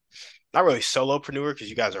not really solopreneur because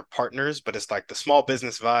you guys are partners, but it's like the small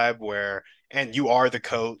business vibe where, and you are the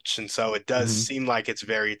coach, and so it does Mm-hmm. seem like it's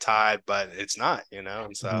very tied, but it's not, you know,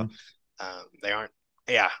 and so Mm-hmm. they aren't.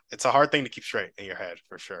 Yeah, it's a hard thing to keep straight in your head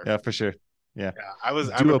for sure. Yeah, for sure. Yeah. Yeah, I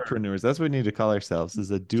remember. Duopreneurs. That's what we need to call ourselves,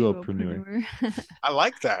 is a duopreneur. Duopreneur. I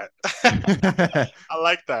like that. I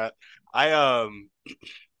like that. I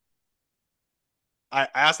I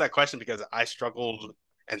asked that question because I struggled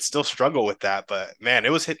and still struggle with that. But man,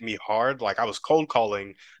 it was hitting me hard. Like I was cold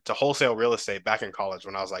calling to wholesale real estate back in college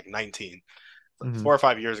when I was like 19, Hmm. 4 or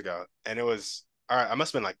 5 years ago. And it was, all right, I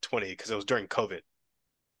must have been like 20 because it was during COVID.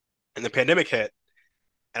 And the pandemic hit,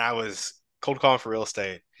 and I was cold calling for real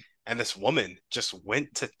estate. And this woman just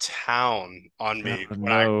went to town on me Oh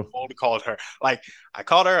when I no. cold called her. Like, I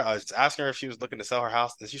called her, I was asking her if she was looking to sell her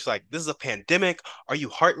house. And she's like, "This is a pandemic. Are you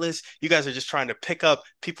heartless? You guys are just trying to pick up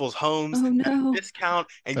people's homes Oh at a no. discount,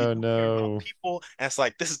 and you Oh don't care about no. people." And it's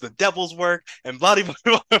like, this is the devil's work, and blah, blah,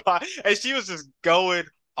 blah, blah. And she was just going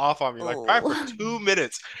off on me, like, probably for Oh. 2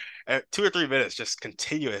 minutes, 2 or 3 minutes, just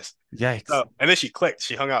continuous. Yikes. So, and then she clicked,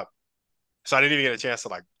 she hung up. So I didn't even get a chance to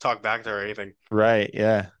like talk back to her or anything. Right.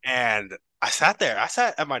 Yeah. And I sat there. I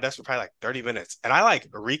sat at my desk for probably like 30 minutes and I like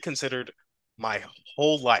reconsidered my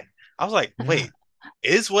whole life. I was like, Yeah. wait,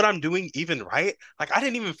 is what I'm doing even right? Like I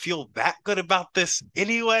didn't even feel that good about this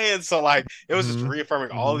anyway. And so like it was just Hmm. reaffirming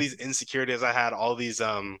all Hmm. these insecurities I had, all these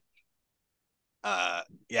yeah,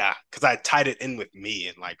 because I tied it in with me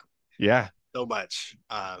and like Yeah. so much.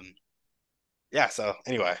 Yeah, so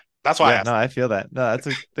anyway, that's why I Yeah. asked No, that. I feel that. No,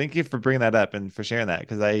 thank you for bringing that up and for sharing that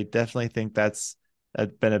because I definitely think that's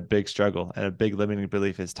been a big struggle and a big limiting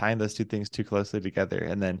belief is tying those two things too closely together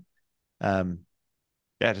and then, um,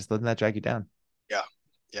 yeah, just letting that drag you down. Yeah.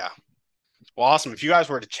 Yeah. Well, awesome. If you guys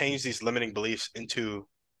were to change these limiting beliefs into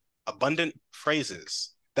abundant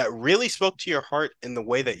phrases that really spoke to your heart in the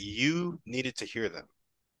way that you needed to hear them,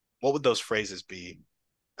 what would those phrases be?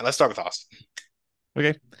 And let's start with Austin.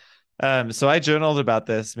 Okay. So I journaled about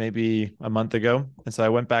this maybe a month ago, and so I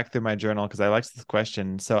went back through my journal because I liked this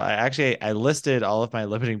question. So I listed all of my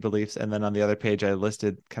limiting beliefs, and then on the other page I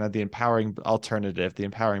listed kind of the empowering alternative, the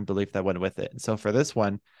empowering belief that went with it. And so for this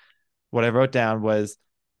one, what I wrote down was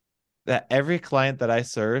that every client that I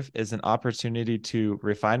serve is an opportunity to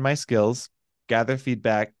refine my skills, gather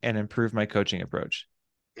feedback, and improve my coaching approach.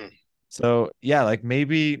 Mm, So yeah, like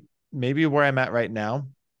maybe where I'm at right now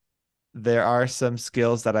there are some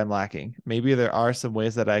skills that I'm lacking. Maybe there are some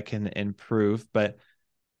ways that I can improve, but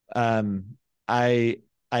um I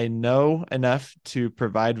I know enough to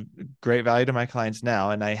provide great value to my clients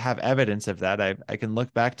now, and I have evidence of that. I can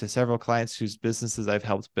look back to several clients whose businesses I've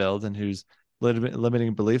helped build and whose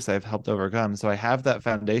limiting beliefs I've helped overcome. So I have that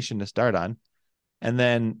foundation to start on. And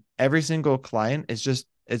then every single client is just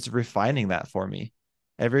it's refining that for me.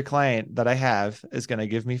 Every client that I have is going to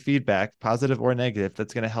give me feedback, positive or negative,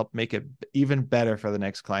 that's going to help make it even better for the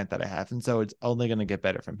next client that I have. And so it's only going to get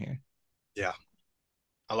better from here. yeah,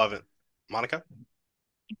 I love it. Monica?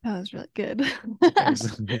 That was really good.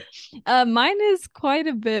 Thanks. Mine is quite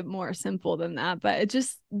a bit more simple than that, but it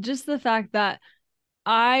just the fact that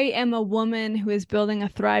I am a woman who is building a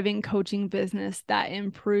thriving coaching business that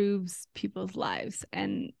improves people's lives,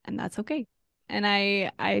 and that's okay. And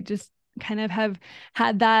I just kind of have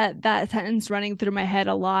had that sentence running through my head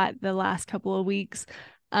a lot the last couple of weeks.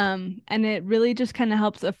 And it really just kind of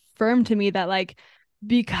helps affirm to me that like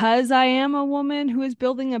because I am a woman who is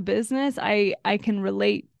building a business, I can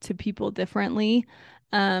relate to people differently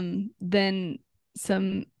than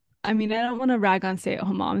some. I mean, I don't want to rag on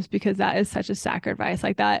stay-at-home moms because that is such a sacrifice.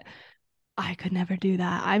 Like that, I could never do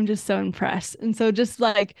that. I'm just so impressed. And so just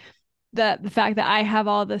like the fact that I have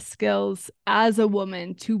all the skills as a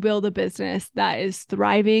woman to build a business that is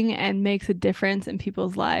thriving and makes a difference in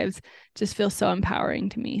people's lives just feels so empowering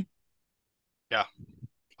to me. Yeah,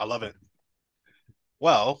 I love it.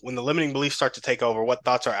 Well, when the limiting beliefs start to take over, what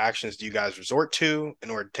thoughts or actions do you guys resort to in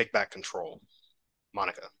order to take back control?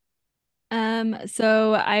 Monica.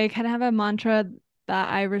 So I kind of have a mantra that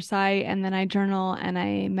I recite and then I journal and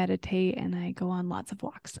I meditate and I go on lots of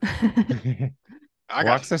walks. I got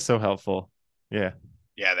Walks you. are so helpful. Yeah.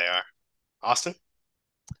 Yeah, they are. Austin?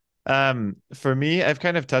 For me, I've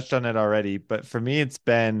kind of touched on it already, but for me, it's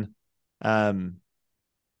been um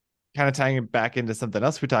kind of tying it back into something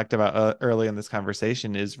else we talked about early in this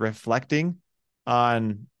conversation is reflecting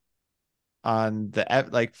on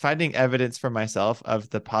like finding evidence for myself of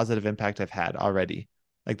the positive impact I've had already,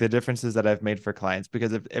 like the differences that I've made for clients.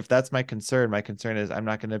 Because if that's my concern is I'm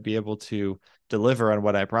not going to be able to deliver on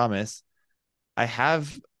what I promise. I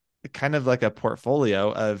have kind of like a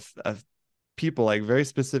portfolio of people, like very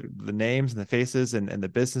specific, the names and the faces and the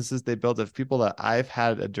businesses they built of people that I've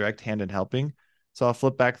had a direct hand in helping. So I'll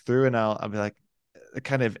flip back through and I'll be like,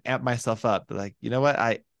 kind of amp myself up, like, you know what,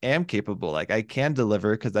 I am capable, like I can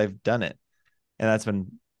deliver because I've done it. And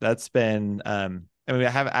that's been I mean I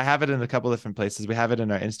have it in a couple different places. We have it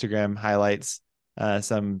in our Instagram highlights,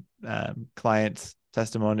 some client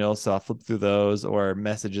testimonials, so I'll flip through those or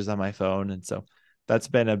messages on my phone. And so that's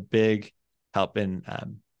been a big help in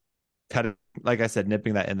kind of, like I said,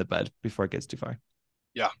 nipping that in the bud before it gets too far.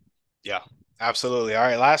 Yeah, absolutely. All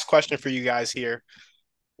right, last question for you guys here.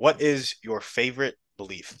 What is your favorite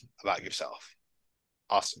belief about yourself?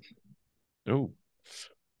 Awesome. Oh,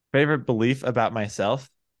 favorite belief about myself.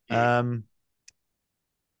 I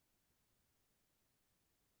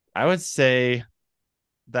would say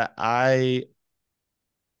that I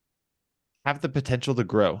have the potential to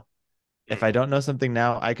grow. If I don't know something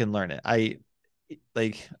now, I can learn it. I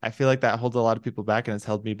feel like that holds a lot of people back and it's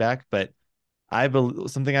held me back, but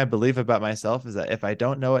something I believe about myself is that if I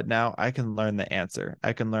don't know it now, I can learn the answer.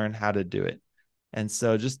 I can learn how to do it. And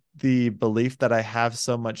so just the belief that I have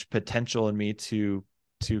so much potential in me to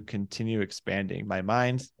continue expanding my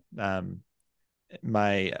mind,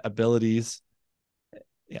 my abilities.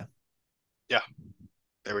 Yeah. Yeah.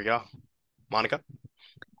 There we go. Monica?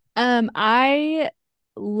 I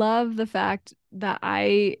love the fact that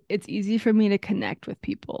it's easy for me to connect with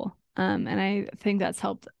people. And I think that's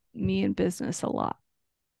helped me in business a lot.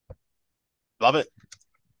 Love it.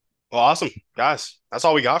 Well, awesome. Guys, that's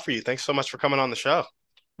all we got for you. Thanks so much for coming on the show.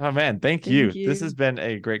 Oh man, thank you. This has been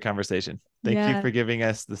a great conversation. Thank you for giving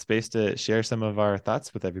us the space to share some of our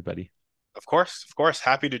thoughts with everybody. Of course.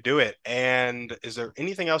 Happy to do it. And is there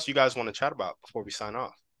anything else you guys want to chat about before we sign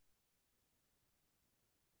off?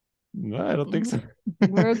 No, I don't think so.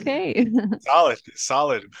 We're okay.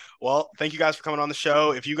 Solid. Well, thank you guys for coming on the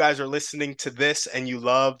show. If you guys are listening to this and you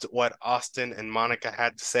loved what Austin and Monica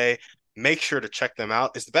had to say, make sure to check them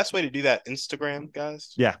out. Is the best way to do that Instagram,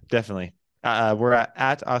 guys? Yeah, definitely. We're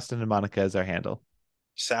at Austin and Monica as our handle.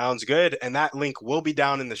 Sounds good. And that link will be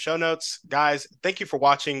down in the show notes. Guys, thank you for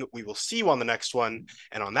watching. We will see you on the next one.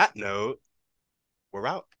 And on that note, we're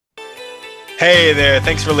out. Hey there.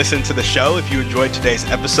 Thanks for listening to the show. If you enjoyed today's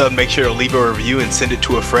episode, make sure to leave a review and send it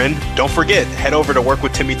to a friend. Don't forget, head over to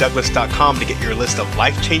workwithtimmydouglas.com to get your list of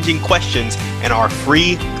life-changing questions and our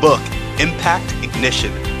free book, Impact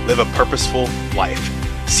Ignition. Live a purposeful life.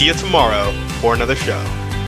 See you tomorrow for another show.